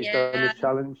for him, what he's done in this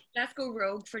challenge? Let's go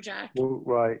rogue for Jack. Well,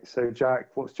 right, so Jack,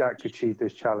 what's Jack achieved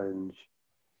this challenge?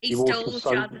 He stole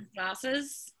Shannon's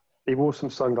glasses. He wore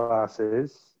some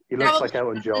sunglasses. He looks like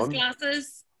Elton John.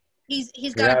 Glasses.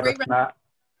 He's got a great snack.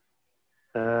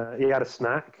 He had a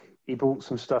snack. He bought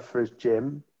some stuff for his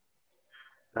gym.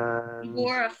 He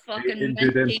wore a fucking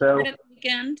t-shirt at the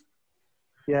weekend.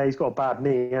 Yeah, he's got a bad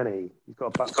knee, hasn't he? He's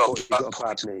got a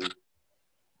bad knee.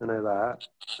 I know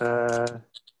that.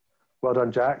 Well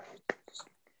done, Jack.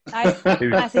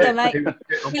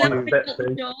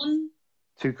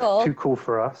 Too cool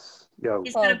for us. Yo.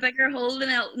 He's got a bigger hole than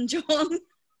Elton John.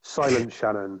 Silent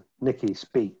Shannon. Nikki,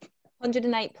 speak.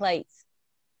 108 plates.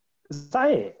 Is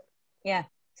that it? Yeah,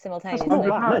 simultaneously. That's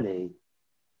not that many.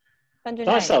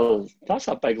 That's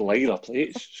a big line of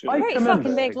plates. Very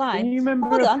fucking big line. Can you remember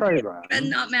Hold a on. program? And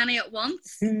not many at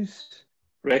once. Who's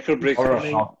Record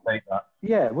Breakers. I'll take that.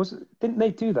 yeah? Didn't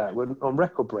they do that on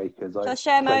Record Breakers? Like, Shall I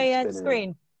share my plate spinning?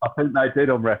 screen? I think they did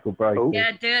on Record Break. Oh,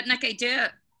 Yeah, do it, Nicky, do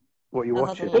it. what you I'll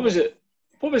watching? have a What was it?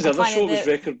 What was the I'm other show? It finding was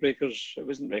the- Record Breakers. It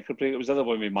wasn't Record Breakers. It was the other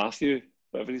one with Matthew,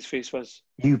 whatever his face was.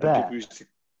 You bet.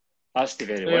 That's the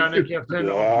very Yeah, one. Nicky, I've turned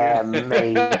it Yeah, on.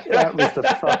 mate, that was the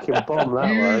fucking bomb.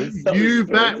 That was. You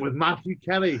bet with Matthew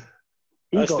Kelly.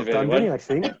 He That's got the very done, one. didn't he? I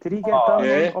think. Did he get Oh, done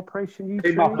yeah. on Operation U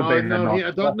He must have Tree? been. No, then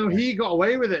I don't know. He got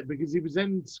away with it because he was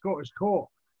in Scottish court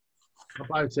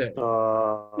about it.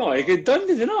 No, he got done,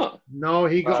 did he not? No,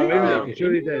 he got away with it. I'm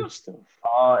sure he did. He must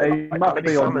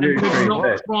be on He He YouTube. could not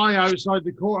there. cry outside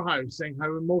the courthouse, saying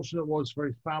how emotional it was for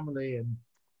his family and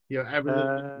everything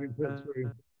that he's been put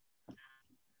through.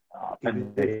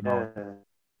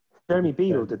 Jeremy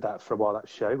Beadle did that for a while, that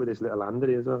show with his little hand, did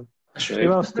he, as well? That's Who right.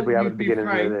 else did we have at You'd the be beginning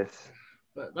proud. of this?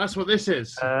 But that's what this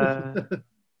is.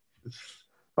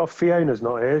 Oh, Fiona's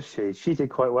not here, is she? She did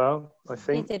quite well, I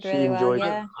think. did She really well, enjoyed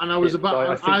yeah. it. And I was Yeah, about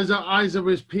I think- as I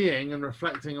was peeing and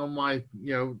reflecting on my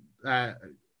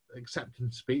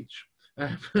acceptance speech.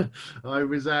 I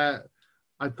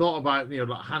thought about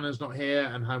like Hannah's not here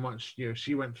and how much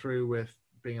she went through with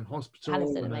being in hospital.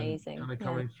 Hannah's did and then amazing, kind of yeah.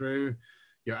 coming through,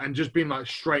 and just being like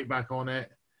straight back on it.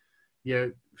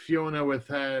 Fiona with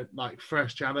her like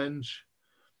first challenge,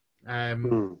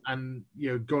 and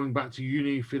going back to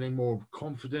uni, feeling more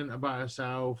confident about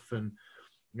herself, and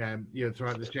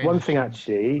throughout this change. One thing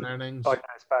actually, learnings. I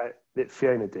noticed about that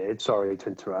Fiona did, sorry to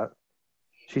interrupt,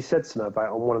 she said something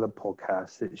about on one of the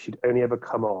podcasts that she'd only ever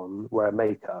come on wear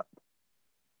makeup.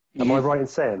 Am I right in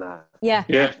saying that? Yeah.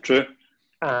 Yeah, true.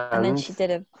 And then she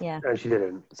did And she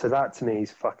didn't. So that to me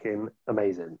is fucking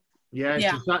amazing. Yeah,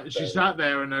 Yeah. She sat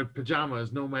there in her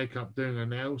pajamas, no makeup, doing her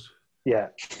nails. Yeah.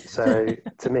 So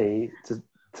to me,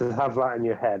 to have that in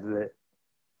your head,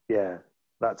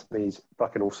 that to me is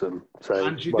fucking awesome. So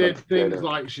And she well did done, things Fiona.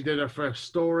 like she did her first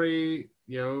story.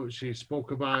 She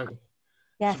spoke about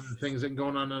Yes. some of the things that had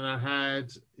gone on in her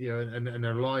head, and in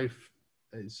her life.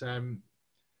 It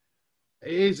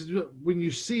is when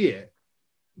you see it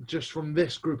just from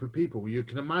this group of people, you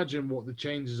can imagine what the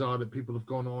changes are that people have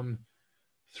gone on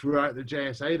throughout the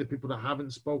JSA, the people that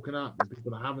haven't spoken up, the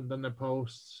people that haven't done their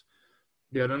posts.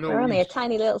 I know We're only a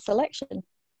tiny little selection.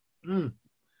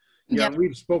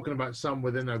 We've spoken about some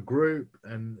within our group,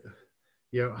 and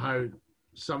how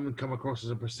some come across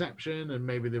as a perception, and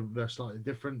maybe they're slightly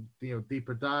different,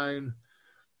 deeper down.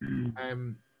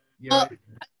 Well,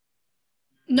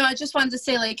 no, I just wanted to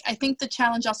say, I think the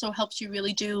challenge also helps you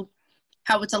really do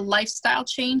how it's a lifestyle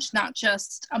change, not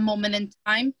just a moment in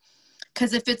time.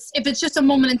 Because if it's just a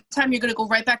moment in time, you're going to go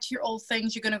right back to your old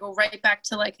things. You're going to go right back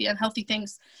to the unhealthy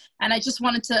things. And I was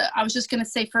just going to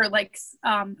say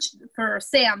for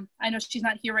Sam, I know she's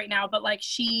not here right now, but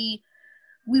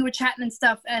we were chatting and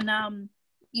stuff, and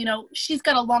she's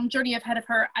got a long journey ahead of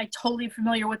her. I totally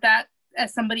familiar with that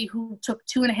as somebody who took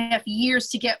 2.5 years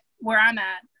to get where I'm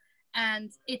at.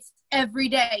 And it's every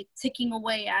day ticking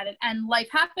away at it. And life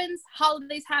happens,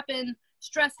 holidays happen,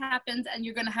 stress happens, and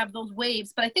you're going to have those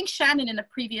waves. But I think Shannon in a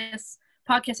previous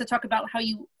podcast had talked about how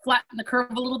you flatten the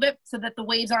curve a little bit so that the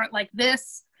waves aren't like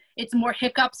this. It's more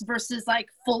hiccups versus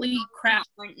fully crash.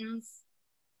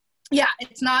 Yeah,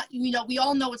 it's not, we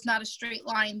all know it's not a straight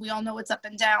line. We all know it's up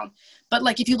and down. But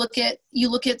if you look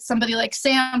at somebody like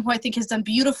Sam, who I think has done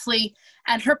beautifully,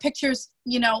 and her pictures,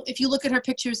 if you look at her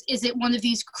pictures, is it one of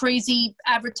these crazy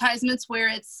advertisements where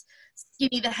it's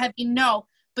skinny to heavy? No,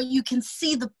 but you can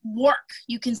see the work.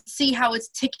 You can see how it's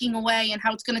ticking away and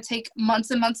how it's going to take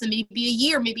months and months and maybe a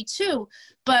year, maybe 2,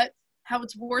 but how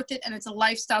it's worth it. And it's a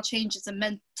lifestyle change. It's a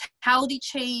mentality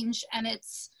change. And it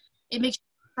makes you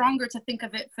stronger to think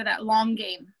of it for that long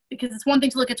game, because it's one thing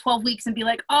to look at 12 weeks and be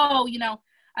like, oh,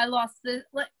 I lost this.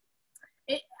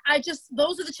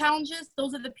 Those are the challenges.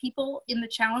 Those are the people in the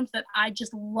challenge that I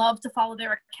just love to follow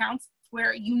their accounts,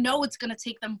 where it's going to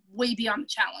take them way beyond the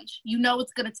challenge.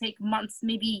 It's going to take months,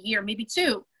 maybe a year, maybe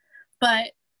 2,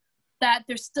 but that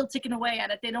they're still ticking away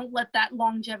at it. They don't let that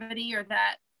longevity or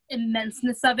that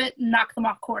immenseness of it knock them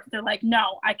off course. They're like,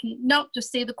 just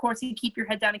stay the course and keep your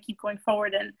head down and keep going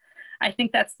forward. And I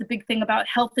think that's the big thing about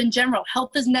health in general.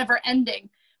 Health is never ending.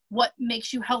 What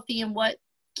makes you healthy and what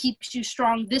keeps you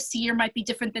strong this year might be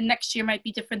different than next year, might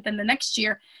be different than the next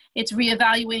year. It's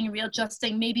reevaluating and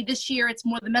readjusting. Maybe this year it's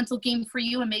more the mental game for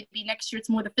you, and maybe next year it's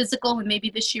more the physical, and maybe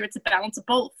this year it's a balance of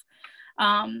both.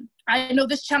 I know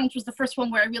this challenge was the first one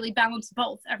where I really balanced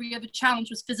both. Every other challenge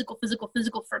was physical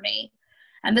for me.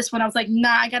 And this one I was like,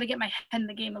 nah, I got to get my head in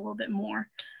the game a little bit more.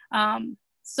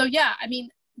 So yeah, I mean,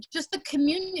 just the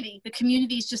community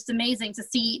is just amazing to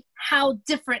see how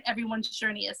different everyone's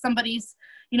journey is. Somebody's,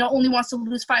 only wants to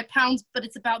lose 5 pounds, but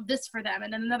it's about this for them.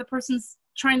 And then another person's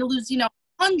trying to lose,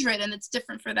 100, and it's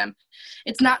different for them.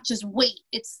 It's not just weight,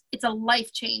 it's a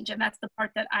life change. And that's the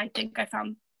part that I think I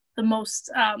found the most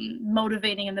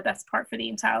motivating and the best part for the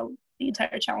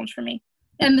entire challenge for me.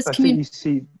 And this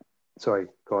community. Sorry,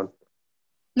 go on.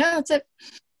 No, that's it.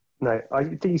 No, I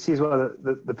think you see as well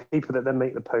that the people that then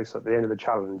make the post at the end of the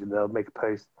challenge, and they'll make a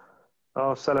post,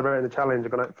 celebrating the challenge, I've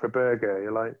gone out for a burger.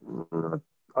 You're like,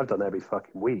 I've done that every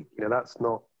fucking week. That's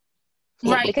not...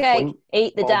 Right. The cake.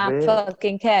 Eat the damn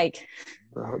fucking cake.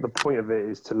 The point of it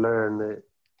is to learn that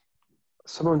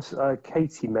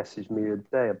Katie messaged me the other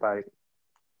day about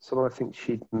someone I think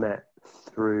she'd met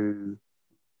through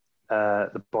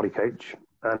the body coach,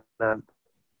 and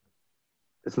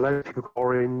there's a load of people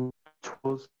orange.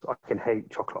 I can hate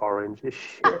chocolate orange. It's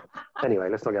shit. Anyway,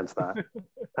 let's not get into that.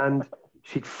 And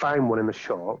she'd found one in the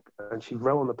shop, and she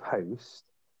wrote on the post,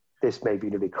 this made me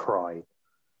nearly cry.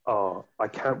 Oh, I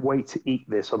can't wait to eat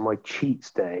this on my cheats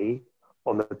day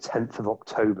on the 10th of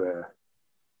October.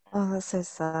 Oh, that's so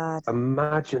sad.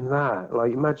 Imagine that.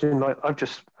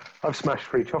 I've smashed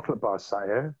 3 chocolate bars sat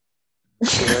here.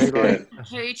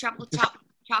 2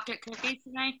 chocolate cookies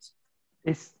tonight.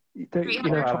 It's...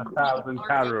 1,000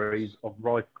 calories of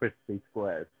Rice Krispie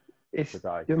squares.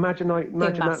 Today. You imagine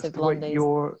that's like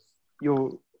your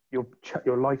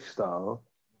lifestyle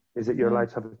is that you're allowed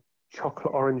to have a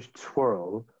chocolate orange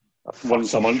twirl,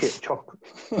 once a month,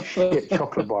 shit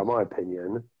chocolate bar, in my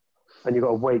opinion, and you've got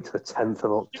to wait till the 10th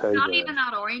of October. It's not even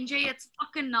that orangey. It's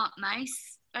fucking not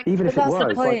nice. Even if it was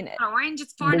orange,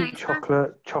 it's far nicer.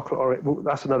 Chocolate orange. Well,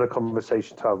 that's another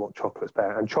conversation to have what chocolate's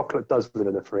better. And chocolate does live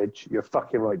in the fridge. You're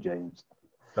fucking right, James.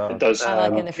 It does. I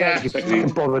like in the fridge. If you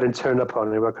bothered and turned up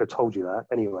on it, I could have told you that.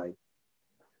 Anyway.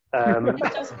 It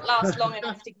doesn't last long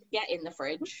enough to get in the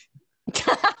fridge. It's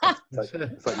like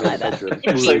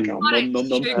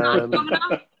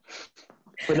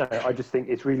but no, I just think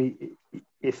it's really,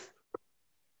 if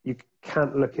you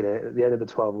can't look at it at the end of the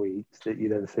 12 weeks that you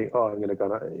then think, I'm going to go.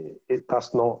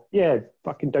 That's not,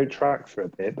 fucking don't track for a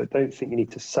bit, but don't think you need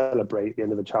to celebrate the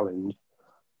end of the challenge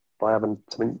by having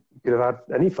something you could have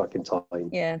had any fucking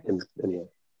time. Yeah. In here.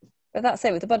 But that's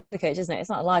it with the body coach, isn't it? It's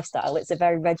not a lifestyle, it's a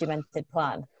very regimented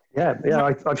plan. Yeah.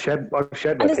 I've shared my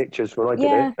pictures when I did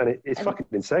it, and it's fucking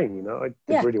insane. I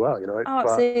did really well.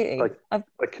 Absolutely. But,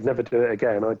 I could never do it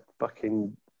again.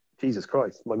 Jesus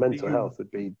Christ, my mental health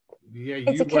would be. Yeah,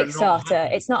 it's a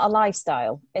Kickstarter. It's not a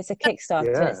lifestyle. It's a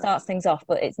Kickstarter. And it starts things off,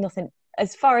 but it's nothing.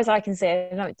 As far as I can see, I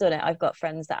haven't done it. I've got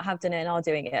friends that have done it and are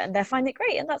doing it, and they find it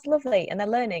great, and that's lovely, and they're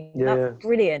learning. Yeah. That's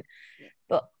brilliant.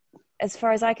 But as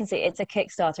far as I can see, it's a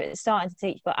Kickstarter. It's starting to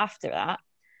teach, but after that,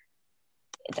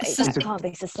 it can't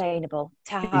be sustainable.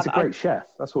 He's a great chef.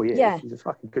 That's what he is. Yeah. He's a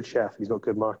fucking good chef. He's got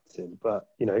good marketing, but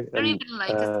I don't even like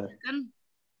his cooking.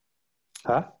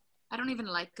 Huh? I don't even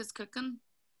like his cooking.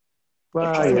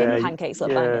 Well, pancakes look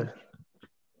banging.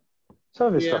 Some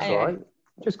of his stuff's alright.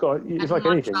 Just got it's like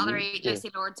anything. I'd rather eat Jessie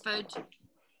Lord's food.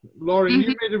 Laurie,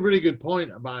 you made a really good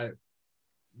point about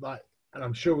and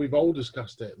I'm sure we've all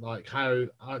discussed it, how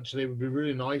actually it would be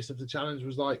really nice if the challenge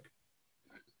was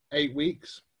 8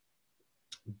 weeks,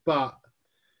 but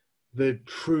the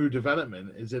true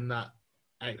development is in that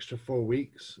extra 4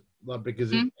 weeks,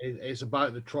 because it's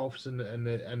about the troughs and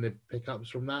the pickups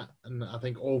from that. And I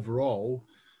think overall,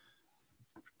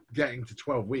 getting to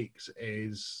 12 weeks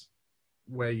is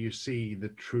where you see the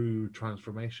true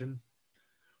transformation.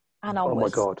 And oh my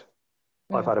God,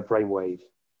 I've had a brainwave.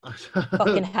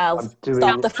 Fucking hell!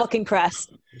 Stop the fucking press.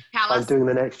 I'm doing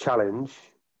the next challenge,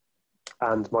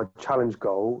 and my challenge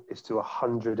goal is to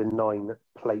 109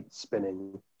 plate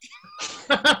spinning.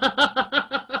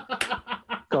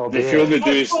 God, if you only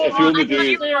do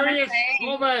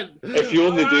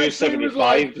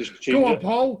 75, just change Go on,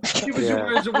 Paul. Give us your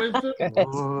words of wisdom.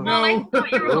 No. I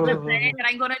thought you were going to say that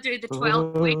I'm going to do the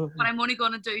 12 week, but I'm only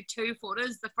going to do 2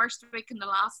 photos, the first week and the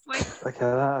last week. Okay,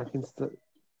 I can still.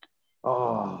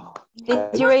 Oh.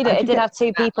 Did you read it? It did have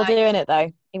 2 people doing it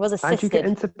though. He was assisted. How do you get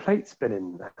into plate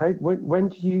spinning? When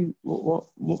do you? What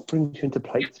brings you into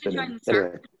plate spinning?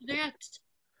 Anyway.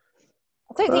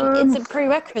 I don't think it's a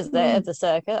prerequisite of the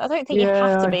circuit. I don't think you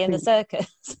have to be in the circus.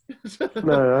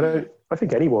 No, I don't. I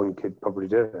think anyone could probably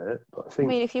do it. But I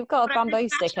mean, if you've got a bamboo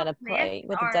stick and a plate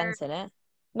with a dent in it.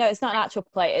 No, it's not an actual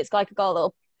plate. It's like got a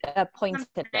little point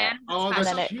in it, and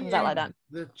then it comes out like that.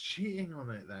 They're cheating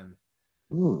on it then.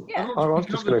 Yeah. I'm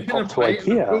just going to pop to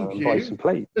IKEA and buy some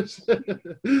plates. Buy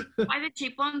the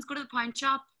cheap ones. Go to the pound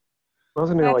shop. I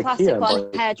was going to plastic IKEA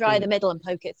one, hair dry in the middle and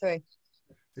poke it through.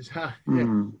 It's how,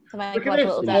 Mm. To make Look at like a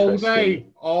this little all desk. day,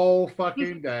 all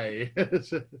fucking day.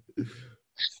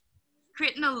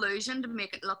 Create an illusion to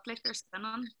make it look like they're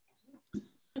spinning.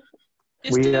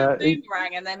 Just We, do a uh,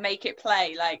 boomerang and then make it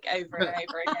play like over and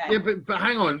over Yeah, again. but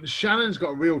hang on, Shannon's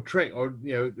got a real trick, or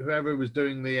whoever was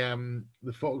doing the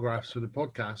photographs for the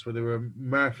podcast where they were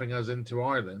morphing us into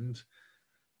Ireland.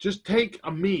 Just take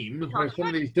a meme where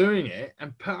somebody's doing it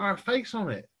and put our face on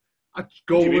it. A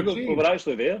goal We achieved. were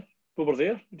actually there. We were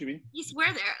there. What do you mean? Yes,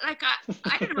 we're there. Like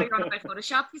I didn't know you were on about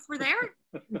Photoshop. Yes, we're there.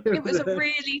 It was a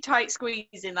really tight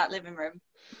squeeze in that living room.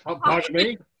 Oh, pardon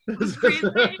me.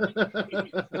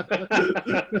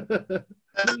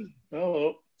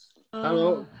 Hello.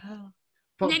 Hello.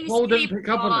 Paul didn't pick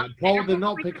up on that. Paul did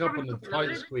not pick up on the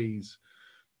tight squeeze.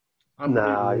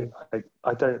 No,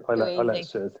 I don't. I Too let easy.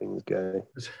 certain things go.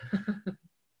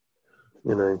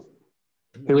 You know,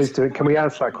 who is doing? Can we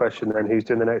answer that question then? Who's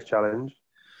doing the next challenge?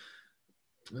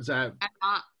 So, I'm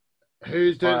not.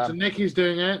 who's doing? So Nikki's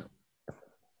doing it.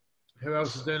 Who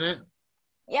else is doing it?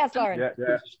 Yes, Lauren.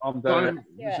 Yeah, I'm doing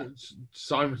it.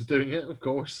 Simon's doing it, of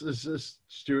course.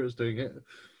 Stuart's doing it.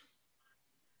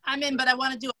 I'm in, but I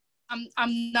want to do.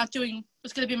 I'm not doing.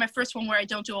 It's going to be my first one where I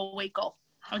don't do a weight goal.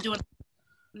 I'm doing.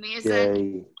 Amazing.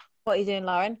 Yay! What are you doing,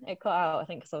 Lauren? It cut out, I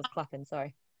think, because I was clapping.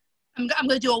 Sorry. I'm going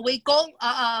to do a weight goal,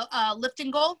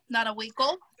 lifting goal, not a weight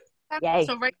goal. Yay.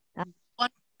 So right, one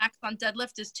max on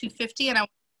deadlift is 250, and I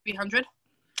want 300.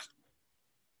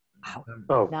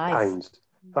 Oh, Nice. pounds!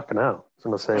 Fucking hell! I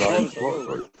was gonna say like,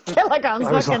 Kilograms,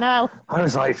 I was fucking hell. I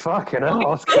was like, fucking hell!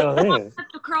 What's going on here?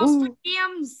 The CrossFit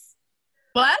Games.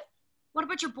 What? What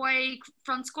about your boy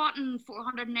front squatting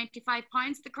 495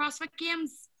 pounds at the CrossFit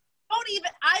Games? Don't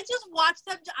even. I just watch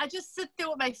them. I just sit there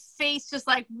with my face, just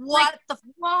like, what the?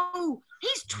 Whoa,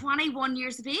 he's 21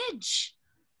 years of age.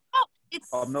 Oh, it's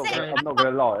I'm not. sick. I'm not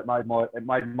gonna lie. It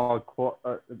made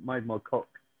my cock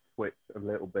twitch a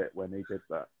little bit when he did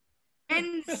that.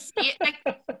 And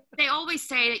they always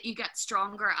say that you get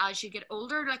stronger as you get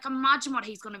older. Like, imagine what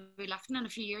he's going to be lifting in a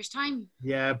few years' time.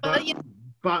 Yeah, But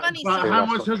but funny how stuff.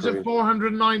 much was it?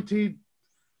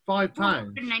 495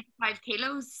 pounds. 495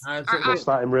 kilos. What's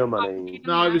that in real money?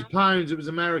 No, it was pounds. It was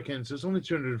American, so it's only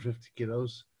 250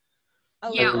 kilos.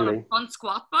 Oh, Yeah, on a Really? front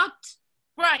squat, but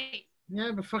Right.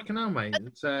 Yeah, but fucking hell, mate.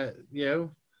 It's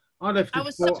I lifted, I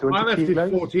was so- 200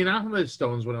 kilos? 14 athlete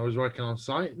stones when I was working on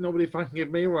site. Nobody fucking give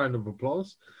me a round of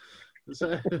applause.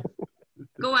 So,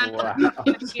 go on. Wow.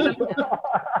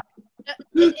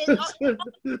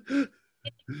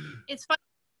 It's fun to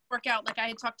work out. Like I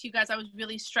had talked to you guys, I was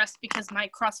really stressed because my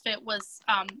CrossFit was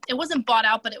it wasn't bought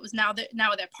out, but it was now they're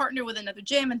partnered with another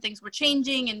gym and things were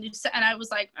changing and I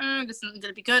was like, this isn't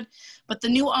gonna be good. But the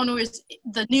new owner is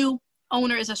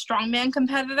a strongman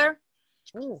competitor.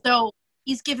 Ooh. So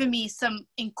he's given me some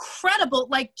incredible,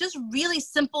 like just really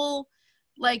simple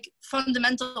like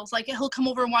fundamentals. Like he'll come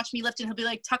over and watch me lift and he'll be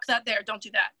like, tuck that there, don't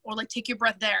do that, or like take your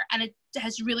breath there, and it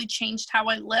has really changed how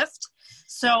I lift.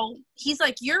 So he's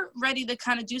like, you're ready to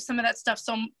kind of do some of that stuff.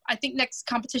 So I think next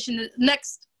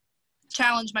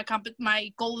challenge,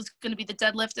 my goal is going to be the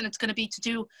deadlift, and it's going to be to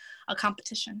do a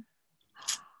competition.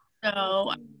 So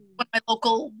one of my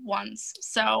local ones.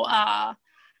 So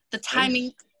the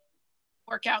timing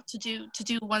workout to do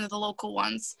one of the local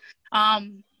ones,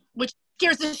 which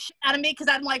scares the shit out of me because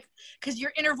I'm like, because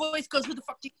your inner voice goes, who the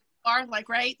fuck do you are, like,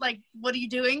 right, like what are you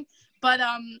doing? But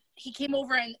he came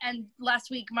over and last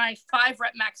week my 5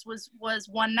 rep max was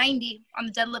 190 on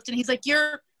the deadlift, and he's like,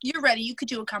 you're ready, you could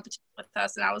do a competition with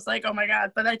us. And I was like, oh my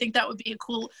god. But I think that would be a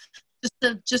cool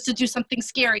just to do something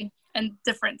scary and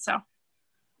different. So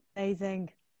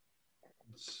Amazing.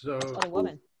 so What a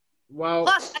woman. well,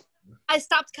 plus I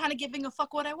stopped kind of giving a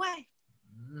fuck what I weigh.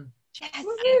 Yes.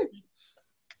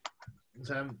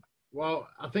 well,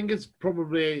 I think it's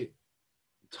probably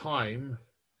time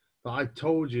that I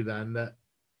told you then that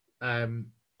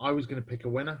I was going to pick a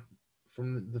winner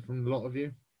from the lot of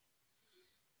you.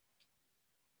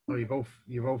 Oh,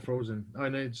 you're both frozen. I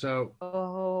know. So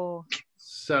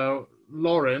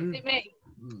Lauren.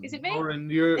 Is it me? Lauren,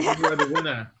 you're the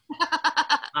winner,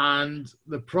 and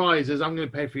the prize is I'm going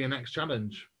to pay for your next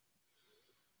challenge.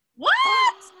 What?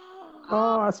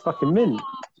 Oh, that's fucking mint.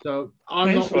 So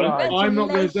I'm not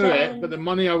going to do it, but the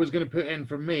money I was going to put in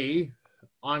for me,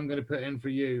 I'm going to put in for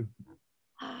you.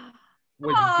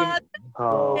 Which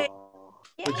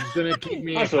is going to keep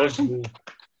me. That's awesome.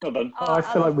 Well done. I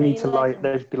feel like we need to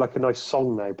there'd be like a nice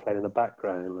song now playing in the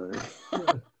background.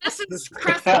 Like. This is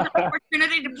Chris'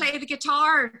 opportunity to play the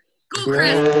guitar. Go,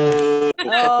 Chris.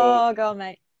 Oh, God,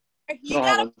 mate. You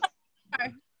got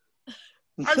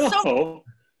No.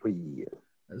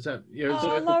 So,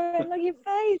 Lauren, look at your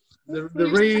face. The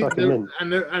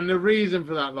reason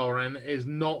for that, Lauren, is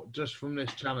not just from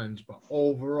this challenge, but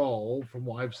overall, from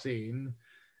what I've seen,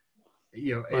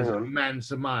 is an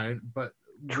immense amount. But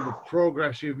the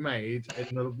progress you've made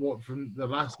from the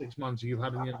last 6 months you've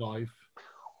had in your life,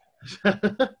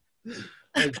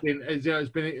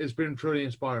 it's been truly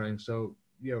inspiring. So,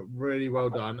 really well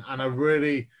done, and I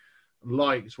really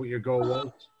liked what your goal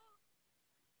was.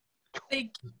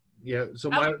 Thank you. Yeah, so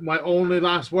my only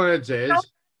last words is,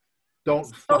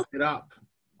 don't fuck it up.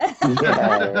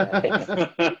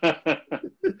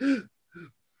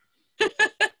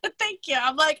 Thank you.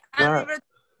 I'm like, I'm even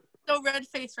so red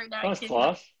face right now. That's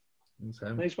class.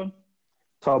 Nice one.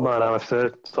 Top man, Alistair.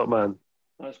 Top man.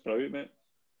 That's brilliant, mate.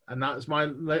 And that's my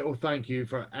little thank you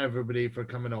for everybody for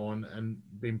coming on and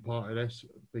being part of this,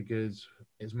 because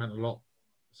it's meant a lot.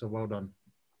 So well done.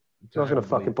 I was going to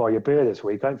fucking buy you a beer this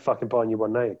week. I ain't fucking buying you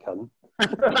one now, you cunt.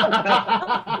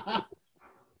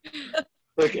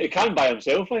 Look, it can by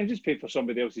himself. I can just pay for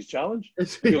somebody else's challenge. I'm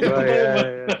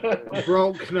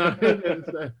broke now.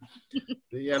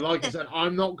 Yeah, like I said,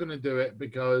 I'm not going to do it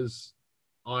because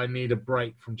I need a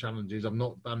break from challenges. I've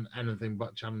not done anything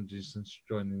but challenges since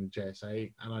joining the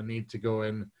JSA, and I need to go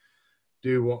and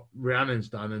do what Rhiannon's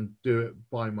done and do it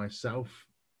by myself.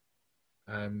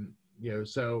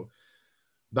 So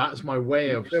that's my way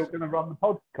of. You're still going to run the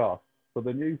podcast for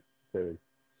the news series.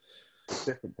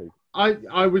 Different people.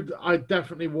 I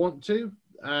definitely want to,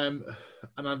 and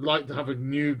I'd like to have a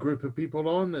new group of people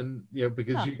on, and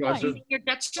because you guys are. You're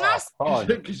ditching us?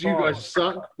 Because you guys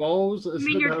suck balls. You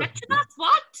mean you're ditching us?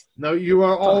 What? No, you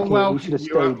are all welcome.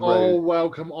 You are all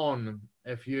welcome on.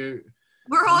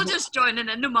 We're all just joining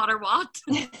in, no matter what.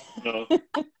 No.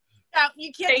 No,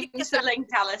 you can't change the link,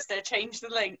 Alistair. Change the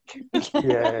link.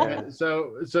 Yeah.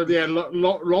 So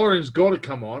Lauren's got to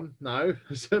come on now.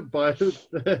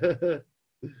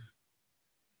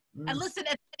 And listen,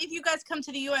 if any of you guys come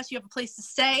to the US, you have a place to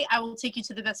stay. I will take you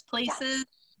to the best places.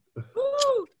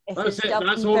 That's it.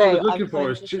 That's all I was looking for.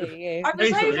 Basically, I've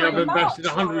invested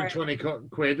 120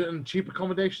 quid in cheap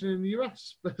accommodation in the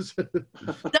US.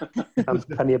 And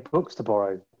plenty of books to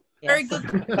borrow. Very good.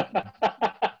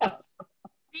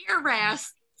 Your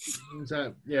rest.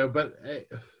 So,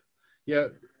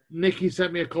 Nikki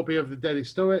sent me a copy of the Daily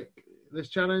Stoic, this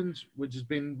challenge, which has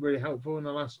been really helpful in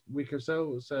the last week or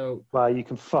so. So, well, you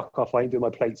can fuck off. I ain't doing my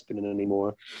plate spinning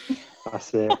anymore.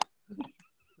 That's it.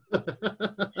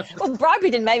 Well,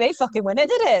 bribery didn't make me fucking win it,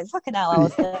 did it? Fucking hell,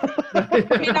 Alistair.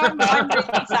 I mean, I'm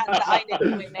really sad that I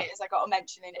didn't win it, as I got a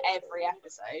mention in every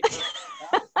episode.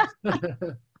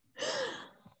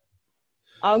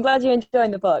 I'm glad you're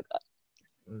enjoying the book.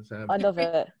 I love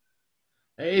it.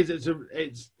 It is.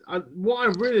 What I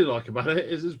really like about it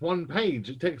is it's one page.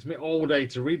 It takes me all day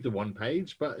to read the one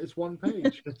page, but it's one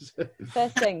page.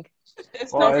 First thing.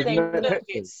 It's not look,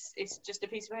 it's just a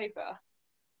piece of paper.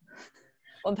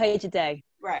 1 page a day.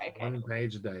 Right. Okay. 1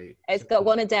 page a day. It's got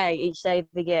one a day each day of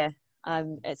the year.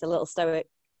 It's a little stoic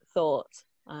thought,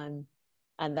 and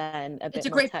then a bit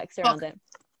more text around it.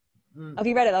 Have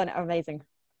you read it? Though? Amazing.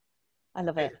 I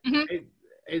love it.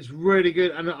 It's really good,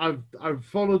 and I've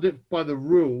followed it by the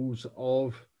rules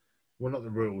of, well, not the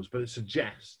rules, but it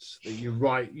suggests that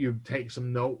you take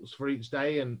some notes for each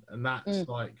day, and that's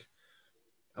like,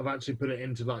 I've actually put it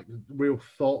into like real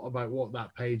thought about what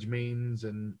that page means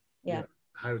and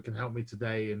how it can help me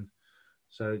today, and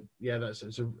so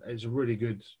it's a really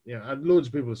good. And loads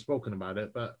of people have spoken about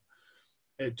it, but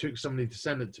it took somebody to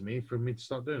send it to me for me to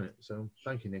start doing it. So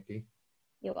thank you, Nikki.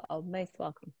 You're most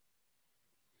welcome.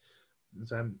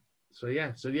 So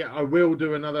I will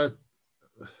do another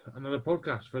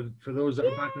podcast for those that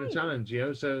are back in the challenge.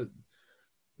 So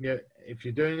if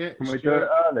you're doing it, can we do it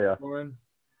earlier? Lauren,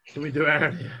 can we do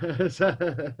it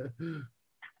earlier?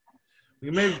 We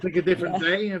can maybe pick a different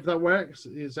day if that works.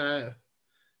 For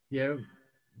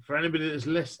anybody that's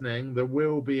listening, there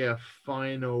will be a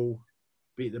final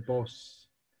Beat the Boss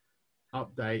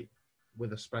update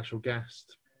with a special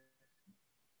guest.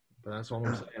 But that's all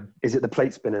I'm saying. Is it the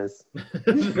plate spinners?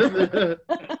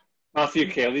 Matthew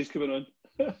Kelly's coming on.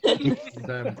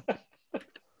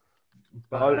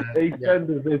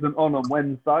 EastEnders isn't on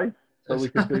Wednesday, so we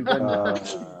can do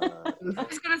Wednesday. I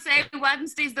was going to say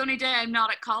Wednesday's the only day I'm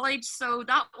not at college, so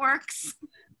that works.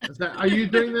 Are you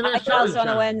doing the next challenge on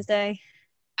a Wednesday?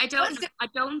 I don't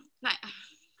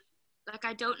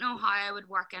know how I would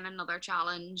work in another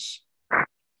challenge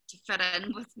to fit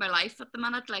in with my life at the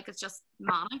minute. Like, it's just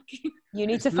manic. You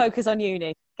need to focus on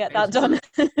uni. Get that done.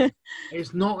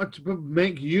 It's not to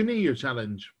make uni your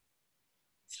challenge.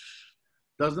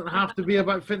 Doesn't have to be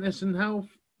about fitness and health.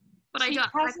 But she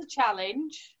has a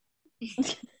challenge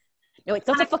No, it's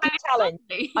not a fucking challenge.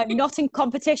 I'm not in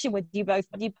competition with you both,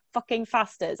 you fucking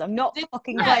fasters. I'm not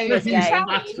fucking playing this The game.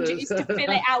 challenge is to fill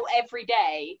it out every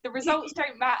day. The results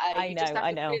don't matter. I You just have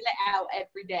to know. fill it out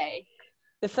every day.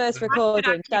 The first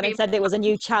recording, Shannon said it was a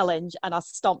new challenge, and I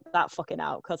stomped that fucking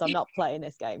out because I'm not playing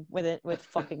this game with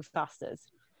fucking fasters.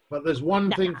 But there's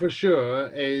one thing for sure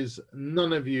is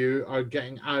none of you are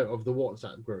getting out of the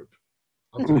WhatsApp group.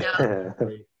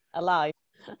 Alive.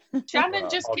 Shannon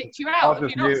just kicked you out. Have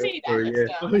you not seen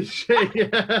that? Oh shit!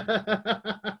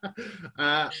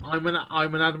 Yeah. I'm an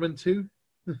admin too.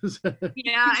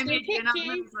 Yeah, I made you an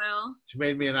admin as well. She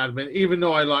made me an admin, even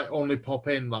though I like only pop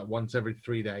in like once every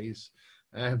 3 days.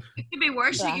 It could be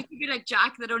worse. You could be like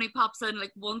Jack that only pops in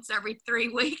like once every 3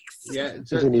 weeks. Yeah,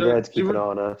 he's only there to keep an eye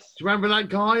on us. Do you remember that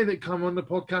guy that come on the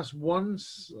podcast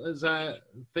once as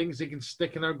things he can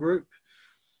stick in our group?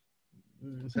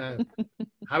 So,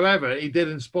 however, he did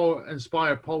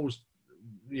inspire Paul's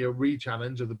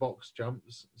re-challenge of the box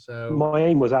jumps. So my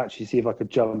aim was actually see if I could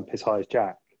jump as high as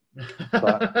Jack.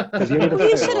 But you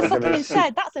should have fucking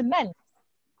said that's immense.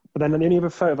 But then the only other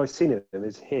photo I've seen of him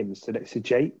is him stood next to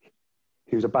Jake,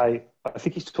 who's about, I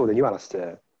think he's taller than you,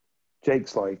 Alistair.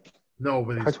 Jake's like,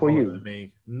 nobody's taller than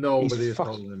me. Nobody is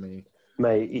taller than me.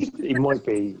 Mate, he might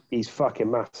be. He's fucking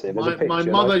massive. My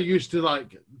mother used to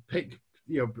like pick,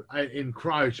 in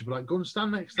crowds, she'd be like, go and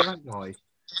stand next to that guy.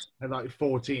 At like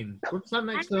 14. Go and stand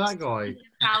next to that guy.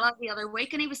 Fella the other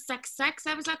week and he was 6'6".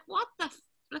 I was like, what the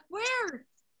like where?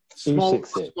 Small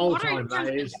time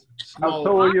that is. How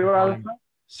tall are you, Alistair?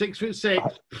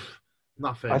 6'6".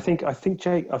 Nothing. I think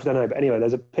Jake, I don't know, but anyway,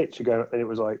 there's a picture going and it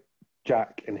was like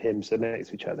Jack and him sitting next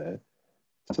to each other.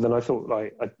 So then I thought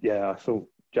I thought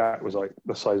Jack was like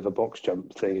the size of a box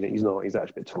jump thing, and he's not. He's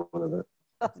actually a bit taller than that.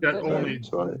 Only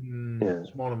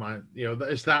small amount.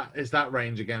 It's that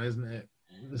range again, isn't it?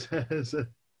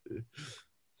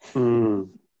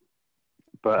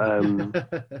 But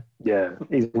yeah,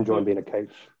 he's enjoying being a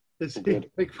coach. It's big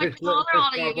fish. All of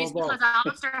you because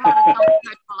Alistair had a how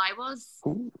tall I was.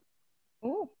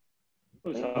 Ooh.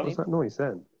 What was that noise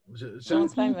then?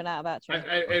 Someone's phone ran out of battery.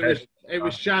 It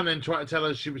was Shannon trying to tell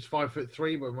us she was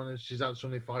 5'3", but when she's actually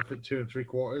only 5'2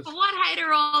 3/4. But what height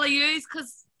are all of you?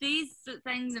 Because these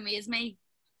things amaze me.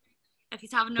 If you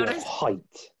haven't noticed.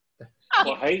 Height.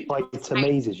 What height? Height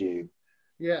amazes you.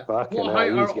 Yeah. What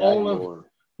height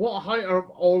are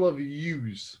all of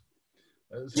yous?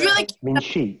 I mean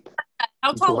sheep.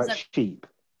 How tall is it? Sheep.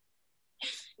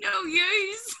 No,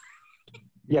 yous.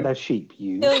 Yeah, they're sheep.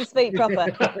 You don't speak proper.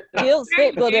 You don't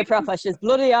speak bloody proper. She's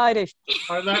bloody Irish.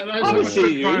 So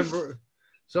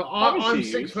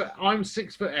I'm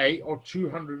 6'8" or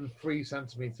 203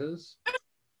 centimeters.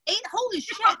 8. Holy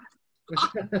shit!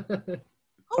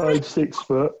 I'm 6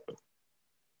 foot.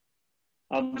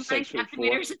 I'm 6'4".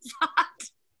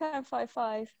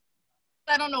 10.55.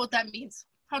 I don't know what that means.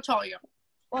 How tall are you?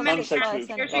 I'm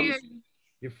 6'5".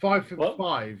 You're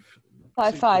 5'5".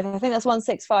 5'5". I think that's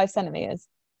 165 centimeters.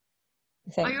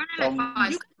 Oh, you're only like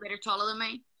 5 centimeters taller than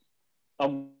me.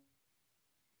 I'm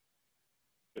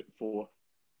 4.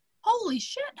 Holy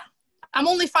shit! I'm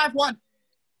only 5'1".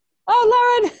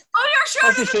 Oh, Lauren! Oh, you're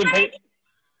shorter That's the same height.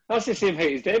 That's the same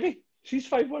height as Debbie. She's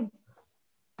 5'1".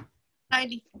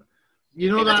 90.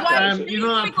 You know that prize.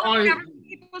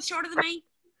 People shorter than me.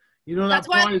 You know that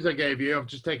prize I gave you. I've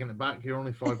just taken it back. You're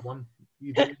only 5'1".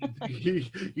 You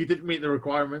didn't meet the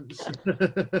requirements. You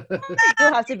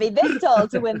have to be this tall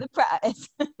to win the prize.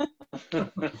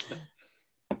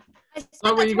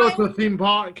 So when you go to a theme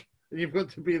park, you've got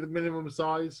to be the minimum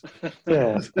size.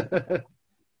 Yeah.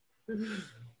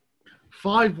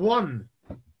 5'1".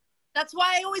 That's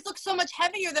why I always look so much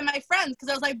heavier than my friends, because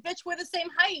I was like, bitch, we're the same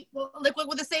height. Well, like,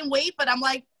 we're the same weight, but I'm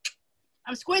like,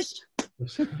 I'm squished.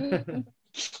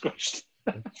 Squished.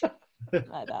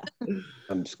 Like that.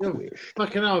 I'm squished.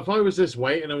 Fucking hell, if I was this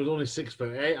weight and I was only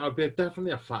 6'8", I'd be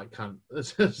definitely a fat cunt.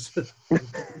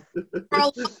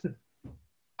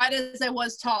 Right as I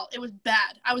was tall, it was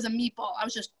bad. I was a meatball. I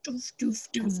was just doof, doof,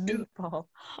 doof, doof. Meatball.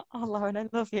 Oh, Lauren, I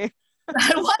love you.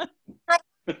 I was,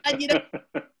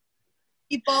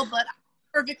 meatball, but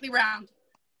perfectly round.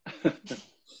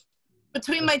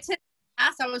 Between my tits and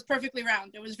ass, I was perfectly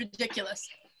round. It was ridiculous.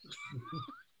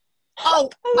 Oh,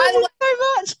 by the way, so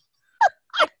much.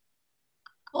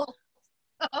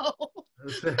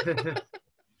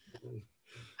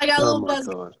 I got a little buzz.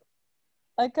 God.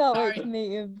 I can't wait to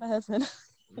meet you in person.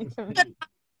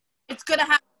 It's gonna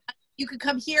happen. You can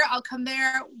come here. I'll come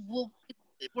there.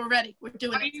 We're ready. We're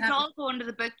doing it. Are you all going to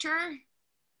the picture?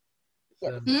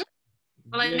 Yeah.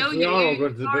 Well, I know we you are all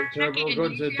going to the picture, but are we're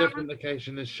going to a you different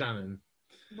location as Shannon.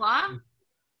 What?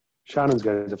 Shannon's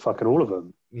going to fucking all of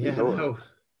them. Yeah, Lord. no.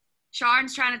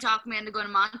 Sharon's trying to talk me into going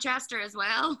to Manchester as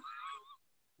well.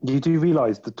 You do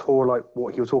realise the tour, like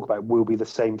what he'll talk about, will be the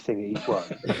same thing at each one.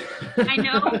 I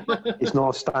know. It's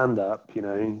not a stand-up, you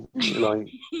know. Like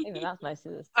Even that's most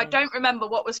of this. I don't remember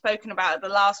what was spoken about at the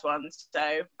last one,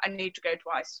 so I need to go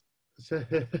twice. I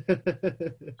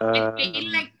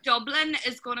feel like Dublin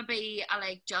is going to be a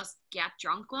like just get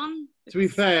drunk one. To be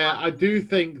fair, I do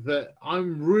think that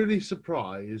I'm really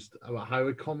surprised about how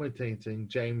accommodating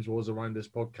James was around this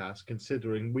podcast,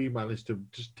 considering we managed to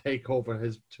just take over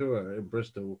his tour in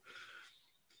Bristol.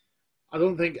 I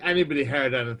don't think anybody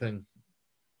heard anything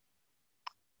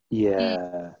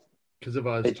yeah, because of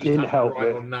us. it just didn't having help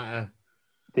right that on that.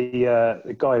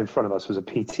 the guy in front of us was a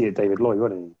PT at David Lloyd,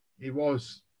 wasn't He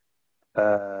was. he?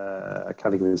 I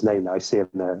can't think of his name now. I see him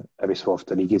there every so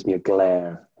often. He gives me a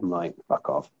glare. I'm like, fuck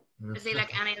off. Is he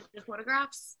like any of the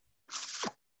photographs?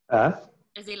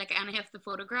 Is he like any of the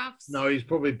photographs? No, he's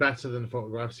probably better than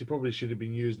photographs. He probably should have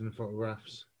been used in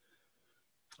photographs.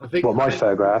 I think. Well, my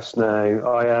photographs.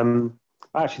 No,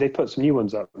 actually they put some new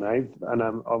ones up now, and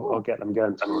I'll get them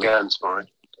going tomorrow.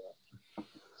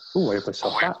 Oh, I have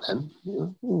myself back then.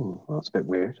 Ooh, that's a bit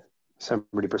weird. Sound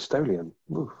really Bristolian.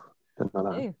 Ooh, didn't know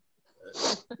that.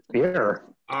 Beer.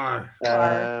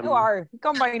 You are.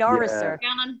 Combine R, sir.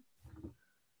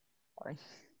 Sorry.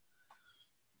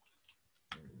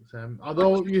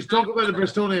 Although you talk about the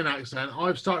Bristolian accent,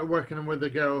 I've started working with a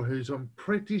girl who's I'm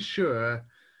pretty sure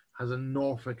has a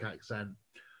Norfolk accent.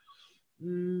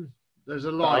 There's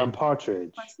a line. Alan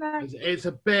Partridge. It is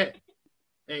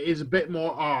a bit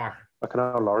more R. Like an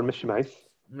old Lauren, miss your mouth.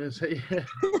 Yeah.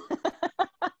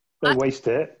 Don't waste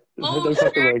it. Oh, Don't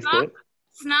fucking waste it.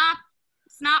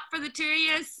 Snap for the two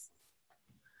of yous.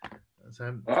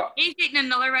 He's eating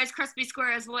another Rice Krispie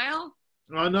square as well.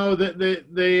 I know that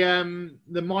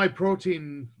the My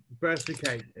Protein birthday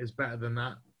cake is better than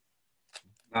that.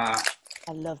 I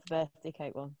love the birthday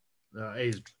cake one.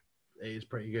 It is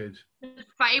pretty good. The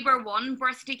Fiber One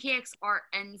birthday cakes are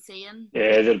insane.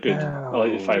 Yeah, they're good. I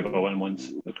like the Fiber One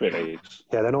ones. They're great eggs.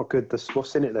 Yeah, they're not good.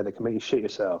 What's in it then? It can make you shit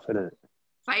yourself, innit?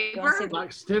 Fiber?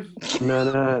 Laxative?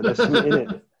 No, there's something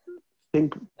in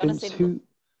it. Vince,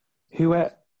 who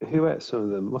ate some of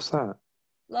them? What's that?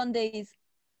 Blondies.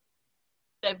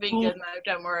 They're vegan though,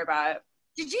 don't worry about it.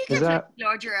 Did you get a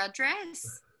larger address?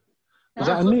 Is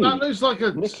that a nude? That looks like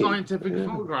a Nicky. scientific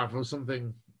photograph or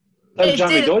something. That's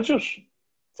Jammy Dodgers.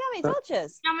 Jammy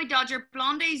Dodgers. Jammy Dodger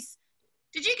Blondies.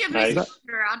 Did you give Nice. me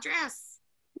your address?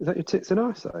 Is that your tits and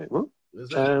eyesight? What?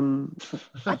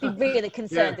 I'd be really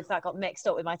concerned if that got mixed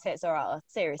up with my tits or out.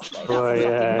 Seriously. That's Oh, fucking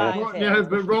yeah. minefield. Yeah,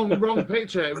 but wrong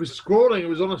picture. It was scrolling. It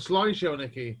was on a slideshow,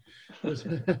 Nikki.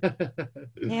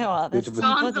 You know what? That's Good some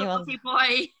job. fuzzy ones.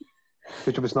 Boy.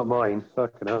 Good job it's not mine.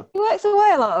 Fucking hell. He works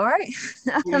away a lot, all right?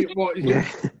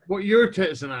 What your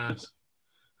tits and ass?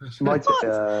 My tits,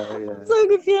 yeah. So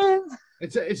confused.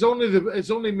 It's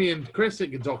only me and Chris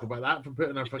that can talk about that for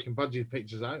putting our fucking budgie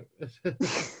pictures out.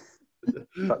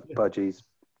 Budgies.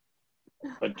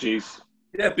 Budgies.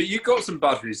 Yeah, but you got some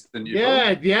budgies, didn't you?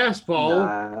 Yeah, yes, Paul.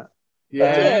 Nah.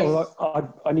 Yeah.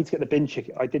 Well, I need to get the bin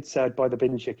chicken. I did say I'd buy the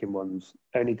bin chicken ones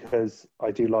only because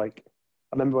I do like.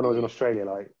 I remember when I was in Australia,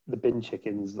 like the bin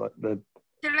chickens, like They're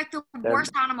like the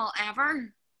worst animal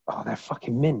ever. Oh, they're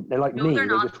fucking mint. They're like No, me. they're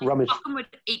They're not. just They rummage. fucking would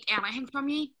eat anything from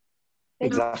you.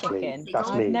 Exactly. Chicken. That's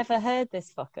I've me. never heard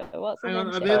this fucker. What's the Hang on,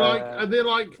 name? are they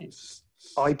like ibis?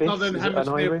 Southern Is it an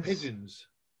Hemisphere ibis? pigeons?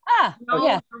 Ah, No,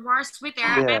 yeah. the worst with their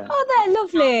Yeah. Oh, they're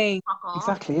lovely. Fuck off.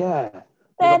 Exactly. Yeah. Their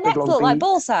got big, necks long look like beaks.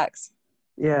 ball sacks.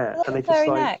 Yeah, and they just Furry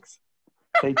like necks.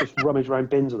 they just rummage around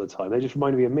bins all the time. They just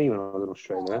reminded me of me when I was in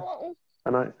Australia.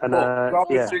 And yeah.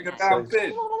 Rummaging about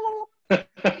bin.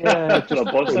 Yeah, just Not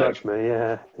pretty boss, much me.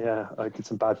 Yeah. I did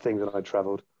some bad things when I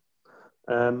travelled.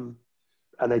 And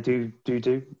they do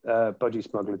budgie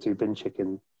smuggler do bin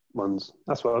chicken ones.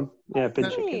 That's one. Yeah, bin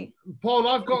chicken. Paul,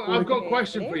 I've got a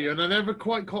question for you, and I never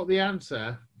quite caught the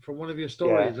answer from one of your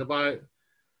stories about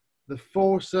the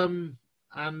foursome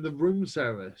and the room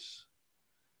service.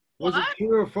 Was it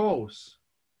true or false?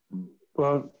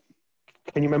 Well,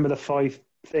 can you remember the 5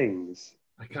 things?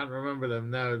 I can't remember them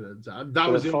now. That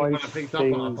was the only one I picked up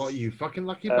on. I thought, you fucking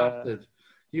lucky bastard.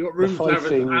 You got room the 5 service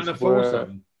things and a were-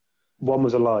 foursome. One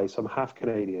was a lie, so I'm half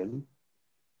Canadian.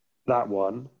 That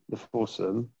one, the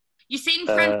foursome. You seen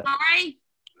Prince Harry?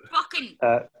 Fucking.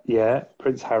 Yeah,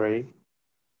 Prince Harry.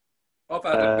 I've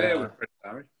had a beer with Prince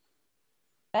Harry.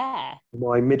 Bear.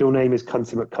 My middle name is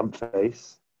Cunty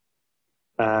McCumpface.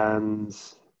 And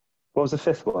what was the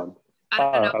 5th one? I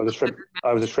don't know.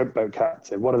 I was a shrimp boat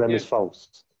captain. One of them is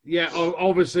false. Yeah,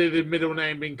 obviously the middle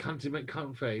name being Cunty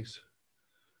McCuntface.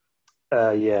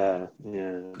 Yeah.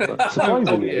 But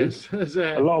surprisingly,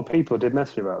 a lot of people did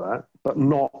message me about that, but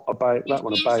not about that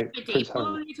one, about Prince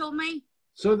Harry. You told me.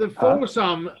 So the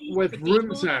foursome with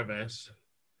room service.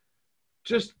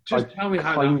 Just tell me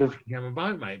how that came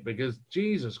about, mate. Because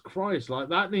Jesus Christ, like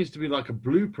that needs to be like a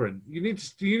blueprint. You need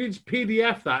to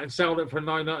PDF that and sell it for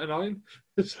 $9.99.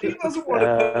 He doesn't want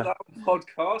to put that on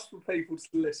podcast for people to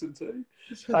listen to.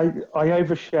 I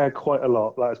overshare quite a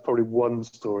lot. That's probably one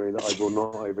story that I will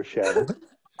not overshare.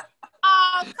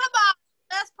 Oh, come on.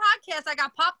 That's podcast. I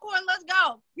got popcorn. Let's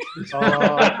go.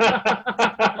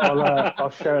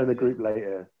 I'll share in the group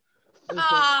later.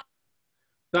 That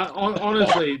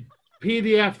honestly,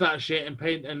 PDF that shit and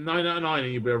pay and $9.99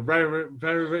 and you'll be a very,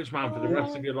 very rich man for the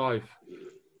rest of your life.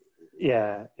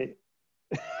 Yeah.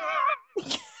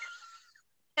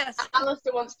 Yes.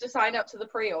 Alistair wants to sign up to the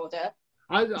pre-order.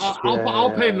 I'll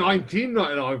pay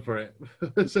 $19.99 for it.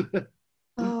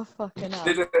 Oh, fucking hell.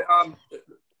 Did it,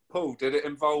 Paul, did it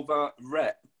involve a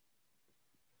rep?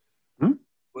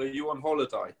 Were you on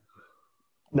holiday?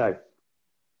 No.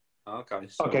 Okay.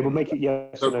 Okay, we'll make it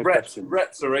yes so or no reps, question.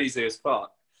 reps are easy as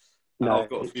fuck. No, I've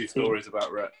got a few stories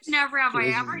about reps. Never have I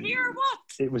ever hear what?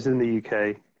 It was in the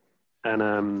UK.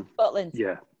 And Scotland.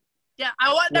 Yeah. Yeah,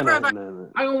 I want never have.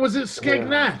 No. Hang on, was it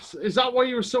Skegness? Is that why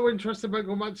you were so interested about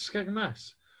going back to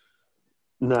Skegness?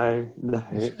 No.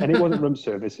 And it wasn't room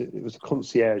service. It was a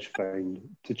concierge phone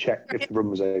to check if the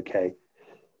room was okay.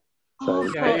 So,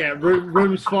 yeah,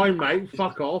 room's fine, mate.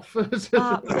 Fuck off.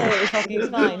 Absolutely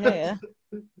fucking fine, yeah.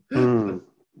 Oh,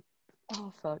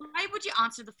 fuck. Why would you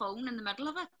answer the phone in the middle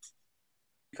of it?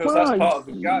 Because that's part of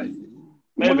the game.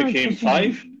 Maybe it became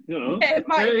 5, you know. It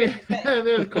might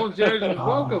the concierge was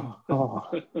welcome.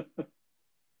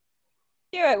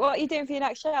 Stuart, what are you doing for your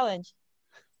next challenge?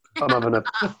 I'm having a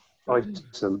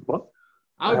some what?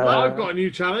 I've got a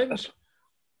new challenge.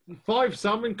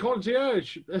 5-some in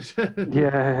concierge.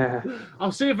 Yeah.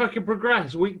 I'll see if I can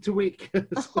progress week to week.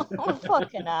 Oh,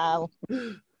 fucking hell.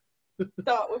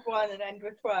 start with 1 and end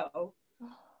with 12.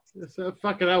 So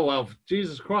fucking hell, Elf.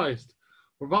 Jesus Christ.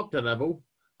 We're up to level.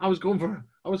 I was going for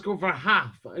a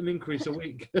half an increase a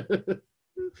week.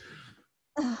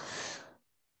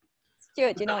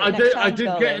 Stuart, do you know what your next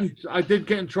challenge is? I did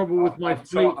get in trouble with my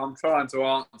fleet. I'm trying to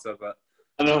answer, but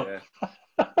I know. Yeah.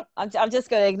 I'm just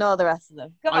going to ignore the rest of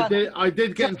them. Go on. I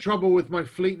did get in trouble with my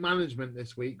fleet management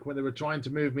this week when they were trying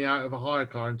to move me out of a hire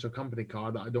car into a company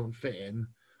car that I don't fit in.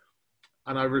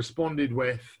 And I responded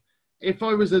with, if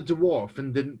I was a dwarf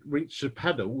and didn't reach the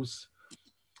pedals,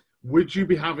 would you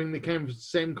be having the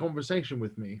same conversation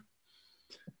with me?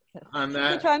 And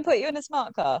they try and put you in a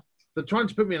smart car. They're trying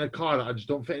to put me in a car that I just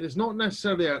don't fit in. It's not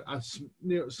necessarily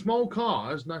small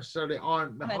cars necessarily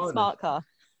aren't the hardest. Smart car.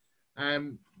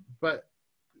 But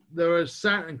there are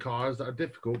certain cars that are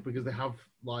difficult because they have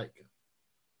like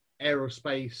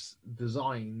aerospace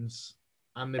designs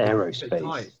and they're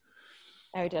aerospace.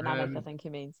 Aerodynamic, I think he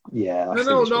means. Yeah.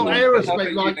 No,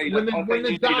 aerospace. Like when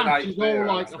the dash is all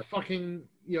like a fucking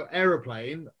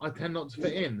aeroplane, I tend not to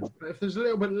fit in. But if there's a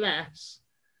little bit less,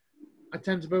 I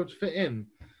tend to be able to fit in.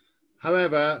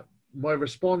 However, my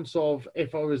response of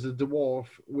if I was a dwarf,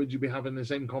 would you be having the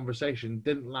same conversation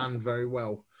didn't land very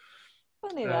well.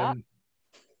 Funny that.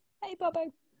 Hey,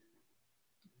 Bobo.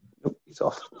 Oh, he's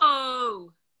off.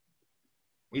 Oh.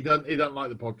 He don't like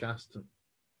the podcast.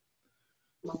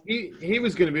 He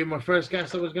was going to be my first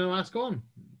guest I was going to ask on.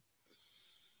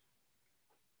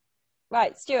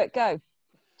 Right, Stuart, go.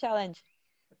 Challenge.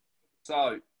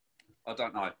 So, I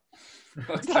don't know.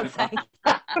 I'm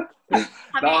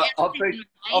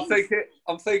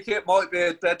thinking it might be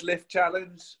a deadlift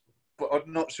challenge, but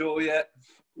I'm not sure yet.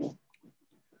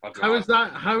 How is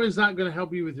that going to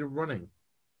help you with your running?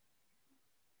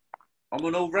 I'm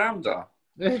an all-rounder.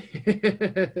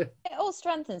 It all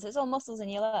strengthens. It's all muscles in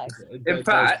your legs. In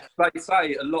fact, they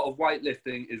say a lot of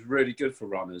weightlifting is really good for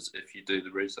runners if you do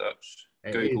the research.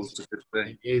 Google's a good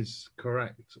thing. It is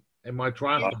correct. In my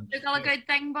triathlon. Is Google a good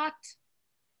thing, but?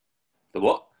 The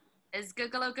what? Is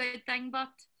Google a good thing, but?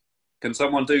 Can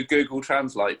someone do Google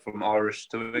Translate from Irish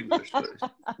to English, please?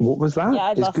 What was that?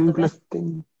 Yeah, is Google a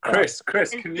thing? Chris,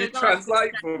 can you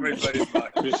translate for me, please?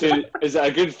 Is it a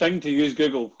good thing to use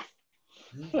Google?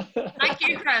 Thank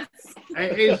you, Chris.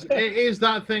 It is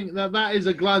that thing that is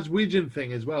a Glaswegian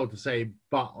thing as well to say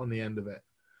 "but" on the end of it.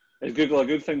 Is Google a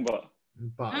good thing, but?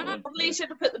 Probably should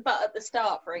have put the "but" at the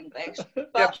start for English.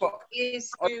 But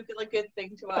is Google a good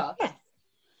thing to ask?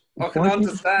 I can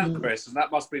understand Chris, and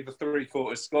that must be the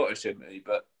 3/4 Scottish in me.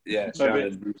 But yeah,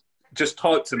 Shannon, just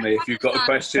type to me if you've got a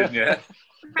question. Yeah.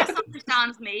 Chris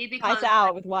understands me because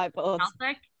out with whiteboards.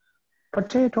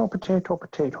 Potato, potato,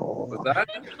 potato. Was that?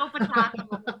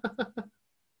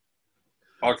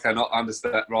 I cannot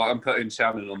understand. Right, I'm putting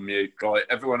Shannon on mute. Right,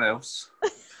 everyone else.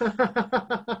 Fuck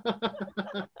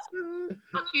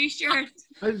you, Stuart.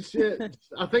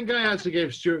 I think I actually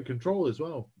gave Stuart control as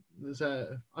well.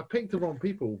 I picked the wrong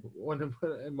people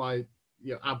in my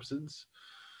absence.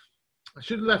 I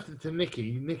should have left it to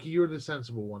Nikki. Nikki, you're the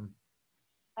sensible one.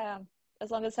 As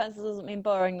long as sensible doesn't mean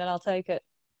boring, then I'll take it.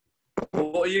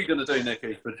 What are you going to do,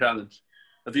 Nikki, for the challenge?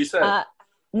 Have you said?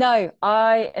 No,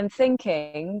 I am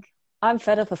thinking. I'm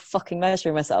fed up of fucking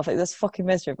measuring myself. It was fucking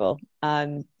miserable.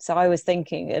 So I was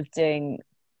thinking of doing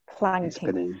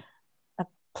planking.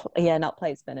 Not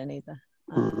plate spinning either.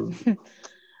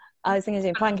 I was thinking of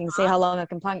doing planking, see how long I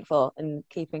can plank for, and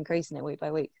keep increasing it week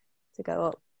by week to go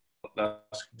up.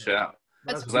 That's a shout.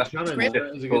 That's a good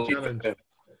challenge.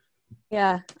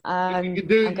 Yeah. You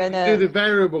can do the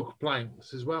variable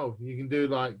planks as well. You can do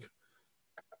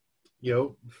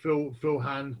full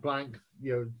hand plank.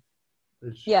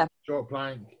 Short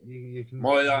plank. You can.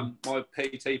 My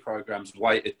PT program's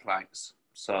weighted planks.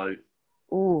 So.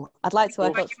 Ooh, I'd like to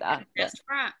work up to that.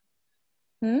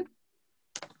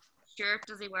 Stuart,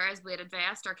 does he wear his weighted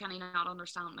vest, or can he not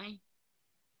understand me?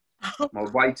 My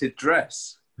weighted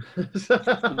dress.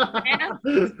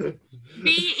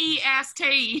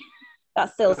 B-E-S-T.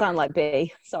 That still sounds like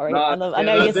B. Sorry, No, I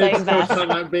know you're saying vest,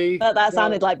 like B. but that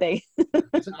sounded like B.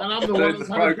 And I'm the one that's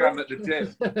program at the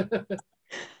gym.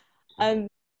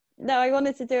 No, I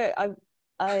wanted to do it.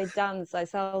 I dance, I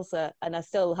salsa, and I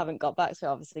still haven't got back to it,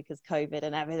 obviously, because COVID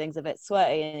and everything's a bit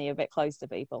sweaty and you're a bit close to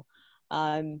people.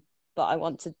 But I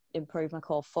want to improve my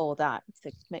core for that,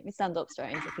 to make me stand up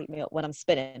straight and to keep me up when I'm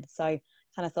spinning. So I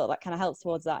kind of thought that kind of helps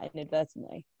towards that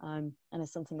inadvertently. And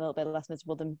it's something a little bit less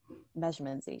miserable than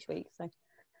measurements each week. So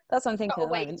that's what I'm thinking. Got a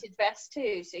weighted vest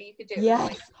too, so you could do it with a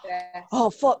weighted vest. Oh,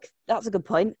 fuck. That's a good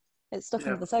point. It's stuck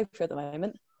under the sofa at the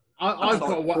moment. I've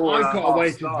got a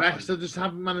weighted vest. I just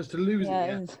haven't managed to lose it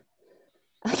yet.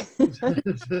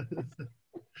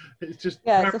 It's just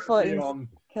it's a 14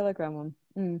 kilogram one.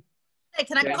 Hey,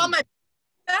 can I call my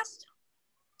vest?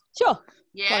 Sure.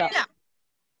 Yeah. At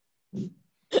least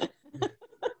 10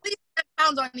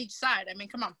 pounds on each side. I mean,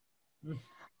 come on.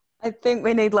 I think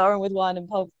we need Lauren with wine and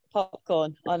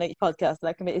popcorn on each podcast.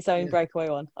 That can be its own breakaway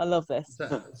one. I love this.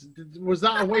 Was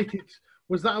that a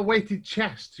weighted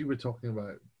chest you were talking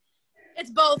about? It's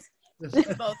both.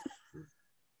 It's both.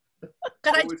 What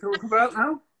are we talking about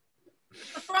now?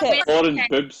 Orange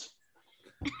boobs.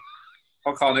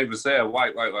 I can't even say it.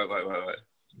 Wait.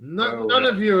 None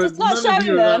of you are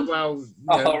them. well.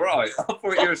 Oh, right. I thought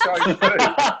you were showing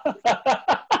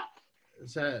too.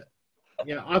 So,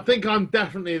 I think I'm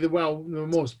definitely the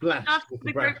most blessed. Not with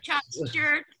the group chat,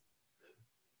 Stuart.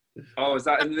 Oh, is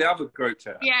that in the other group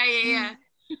chat? Yeah.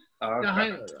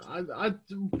 Okay.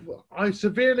 I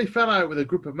severely fell out with a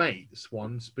group of mates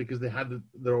once because they had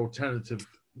their alternative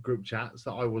group chats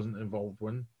that I wasn't involved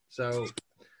in. So,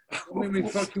 let me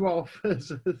fuck you off.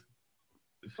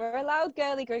 We're allowed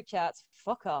girly group chats.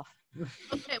 Fuck off.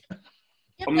 Okay.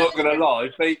 I'm not going to lie.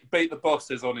 Beat the Boss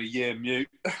is on a year mute.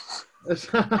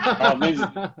 It means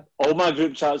all my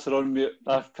group chats are on mute.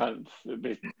 It'd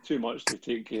be too much to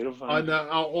take care of. I know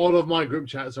all of my group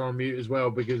chats are on mute as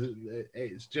well because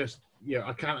it's just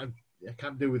I can't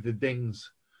deal with the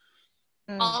dings.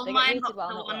 All mine, but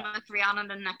the one with Rhiannon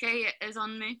and Nikki is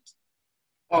on mute.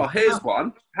 Oh, here's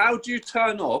one. How do you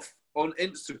turn off on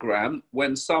Instagram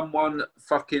when someone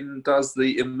fucking does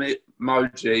the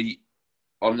emoji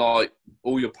on all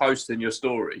your posts in your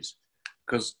stories?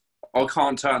 Because I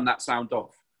can't turn that sound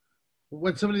off.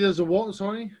 When somebody does a what?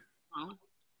 Sorry.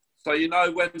 So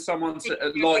when someone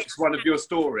likes one of your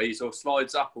stories or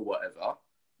slides up or whatever.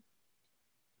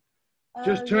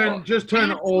 Just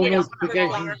turn all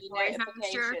notifications.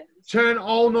 Turn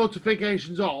all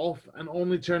notifications off and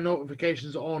only turn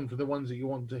notifications on for the ones that you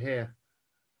want to hear.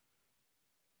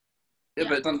 Yeah,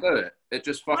 but it doesn't do it. It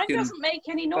just fucking. Mine doesn't make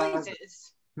any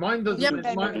noises. Mine doesn't. Yep,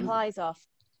 replies off.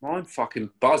 Mine fucking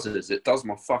buzzes. It does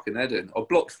my fucking head in. I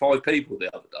blocked 5 people the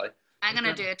other day. I'm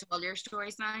gonna do it to all your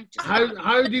stories now.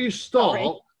 How do you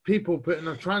stop people putting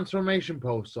a transformation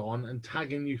post on and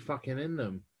tagging you fucking in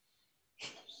them?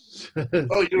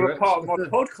 Oh, you're a part of my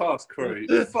podcast crew.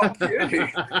 Fuck you.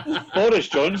 Boris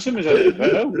Johnson was in it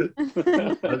well.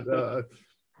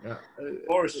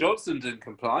 Boris Johnson didn't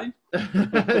complain. Boris,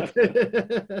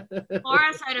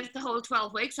 out of the whole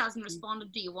 12 weeks, hasn't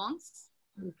responded to you once.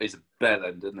 He's a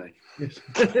bellend, isn't he?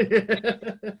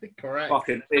 Correct.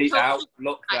 Fucking eat out,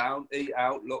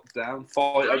 lockdown,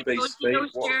 fight obesity.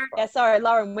 Yeah, sorry,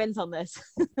 Lauren wins on this.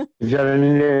 Have you had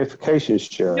any notifications,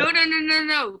 Stuart?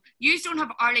 No. You don't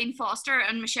have Arlene Foster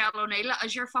and Michelle O'Neill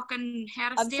as your fucking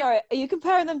head of I'm state. sorry, are you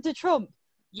comparing them to Trump?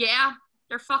 Yeah,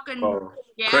 they're fucking. Oh.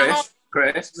 Yeah.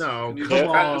 Chris. No, come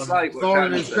on.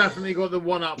 Lauren has definitely got the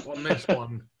one up on this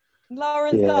one.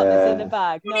 Lauren's got this in the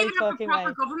bag. They No don't even have a fucking proper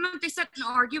way. government. They sit and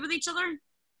argue with each other.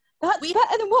 That's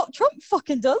better than what Trump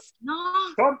fucking does.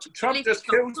 No. Trump just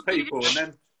kills people and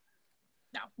then.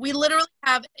 No, we literally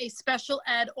have a special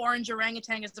ed orange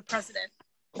orangutan as the president.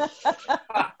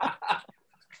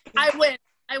 I win.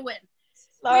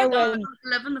 Lauren We're wins.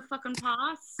 live in the fucking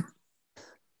past.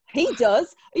 He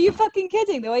does? Are you fucking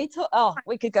kidding? The way he talk. Oh,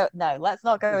 we could go. No, let's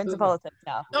not go into politics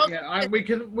now. Yeah, we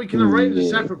can arrange a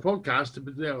separate podcast to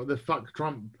the Fuck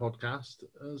Trump podcast.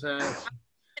 I'm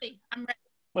ready.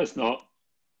 Let's not.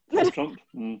 Fuck Trump.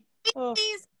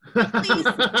 Please.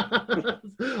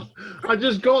 I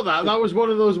just got that. That was one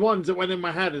of those ones that went in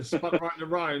my head and spun right and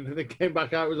around, and it came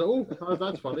back out. It was like, oh,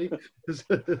 that's funny.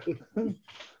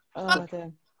 Oh,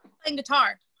 dear. Playing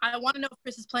guitar. I want to know if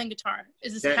Chris is playing guitar.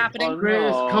 Is this happening?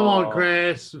 Chris, come on,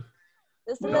 Chris.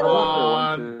 Just a Come little.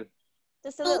 on.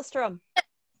 Just a little strum.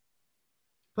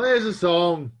 Play us a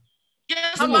song.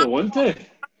 Just I don't want to.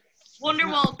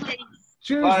 Wonderwall, please.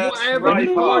 Choose whatever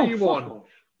guitar you want.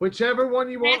 Whichever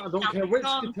one you want. I don't care which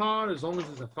guitar, as long as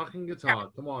it's a fucking guitar.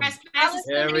 Come on.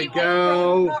 There we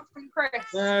go.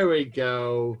 There we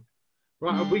go.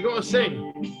 Right, have we got to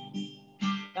sing?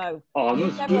 No. Oh, I'm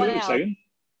not singing.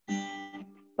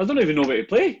 I don't even know what to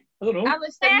play. I don't know.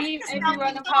 Alistair, mute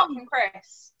everyone apart from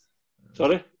Chris.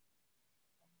 Sorry?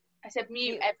 I said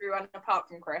mute everyone apart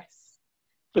from Chris.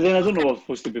 But then I don't know what I'm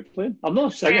supposed to be playing. I'm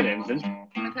not singing anything.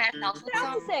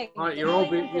 Right, you're all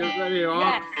there you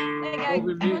are. Yes, there you All go.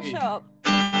 been muted. Shut up.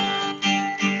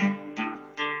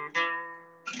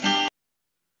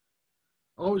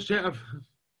 Oh shit!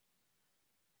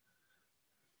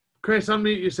 Chris,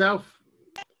 unmute yourself.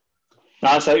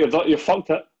 That's it. You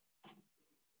fucked it.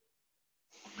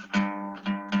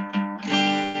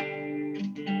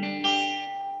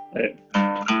 Right.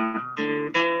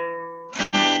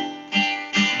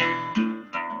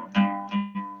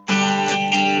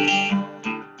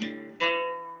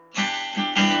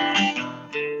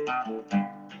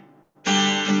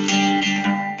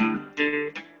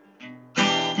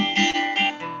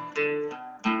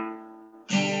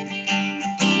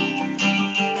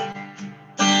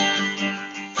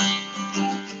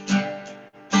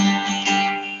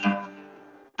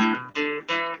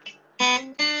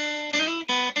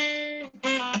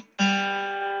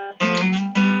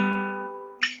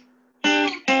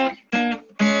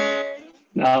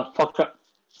 Nah, fuck it.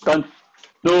 Done.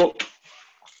 No.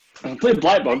 I'm playing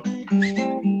Blackburn.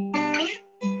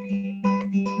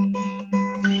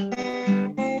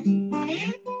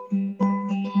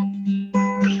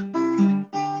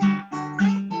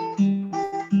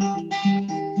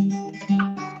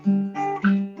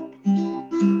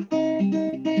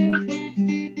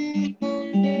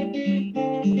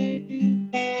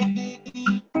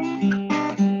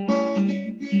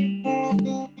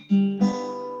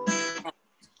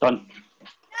 Done.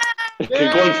 Okay,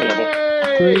 go on forever.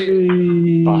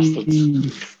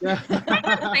 Bastards.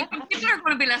 People are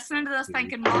going to be listening to this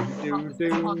thinking, what the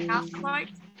podcast about?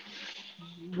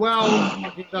 Well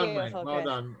fucking done, mate. Well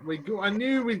done. I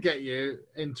knew we'd get you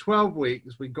in 12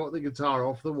 weeks. We got the guitar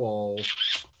off the wall.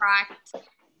 Right.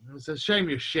 It's a shame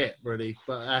you're shit, really.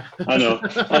 But I know,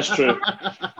 that's true.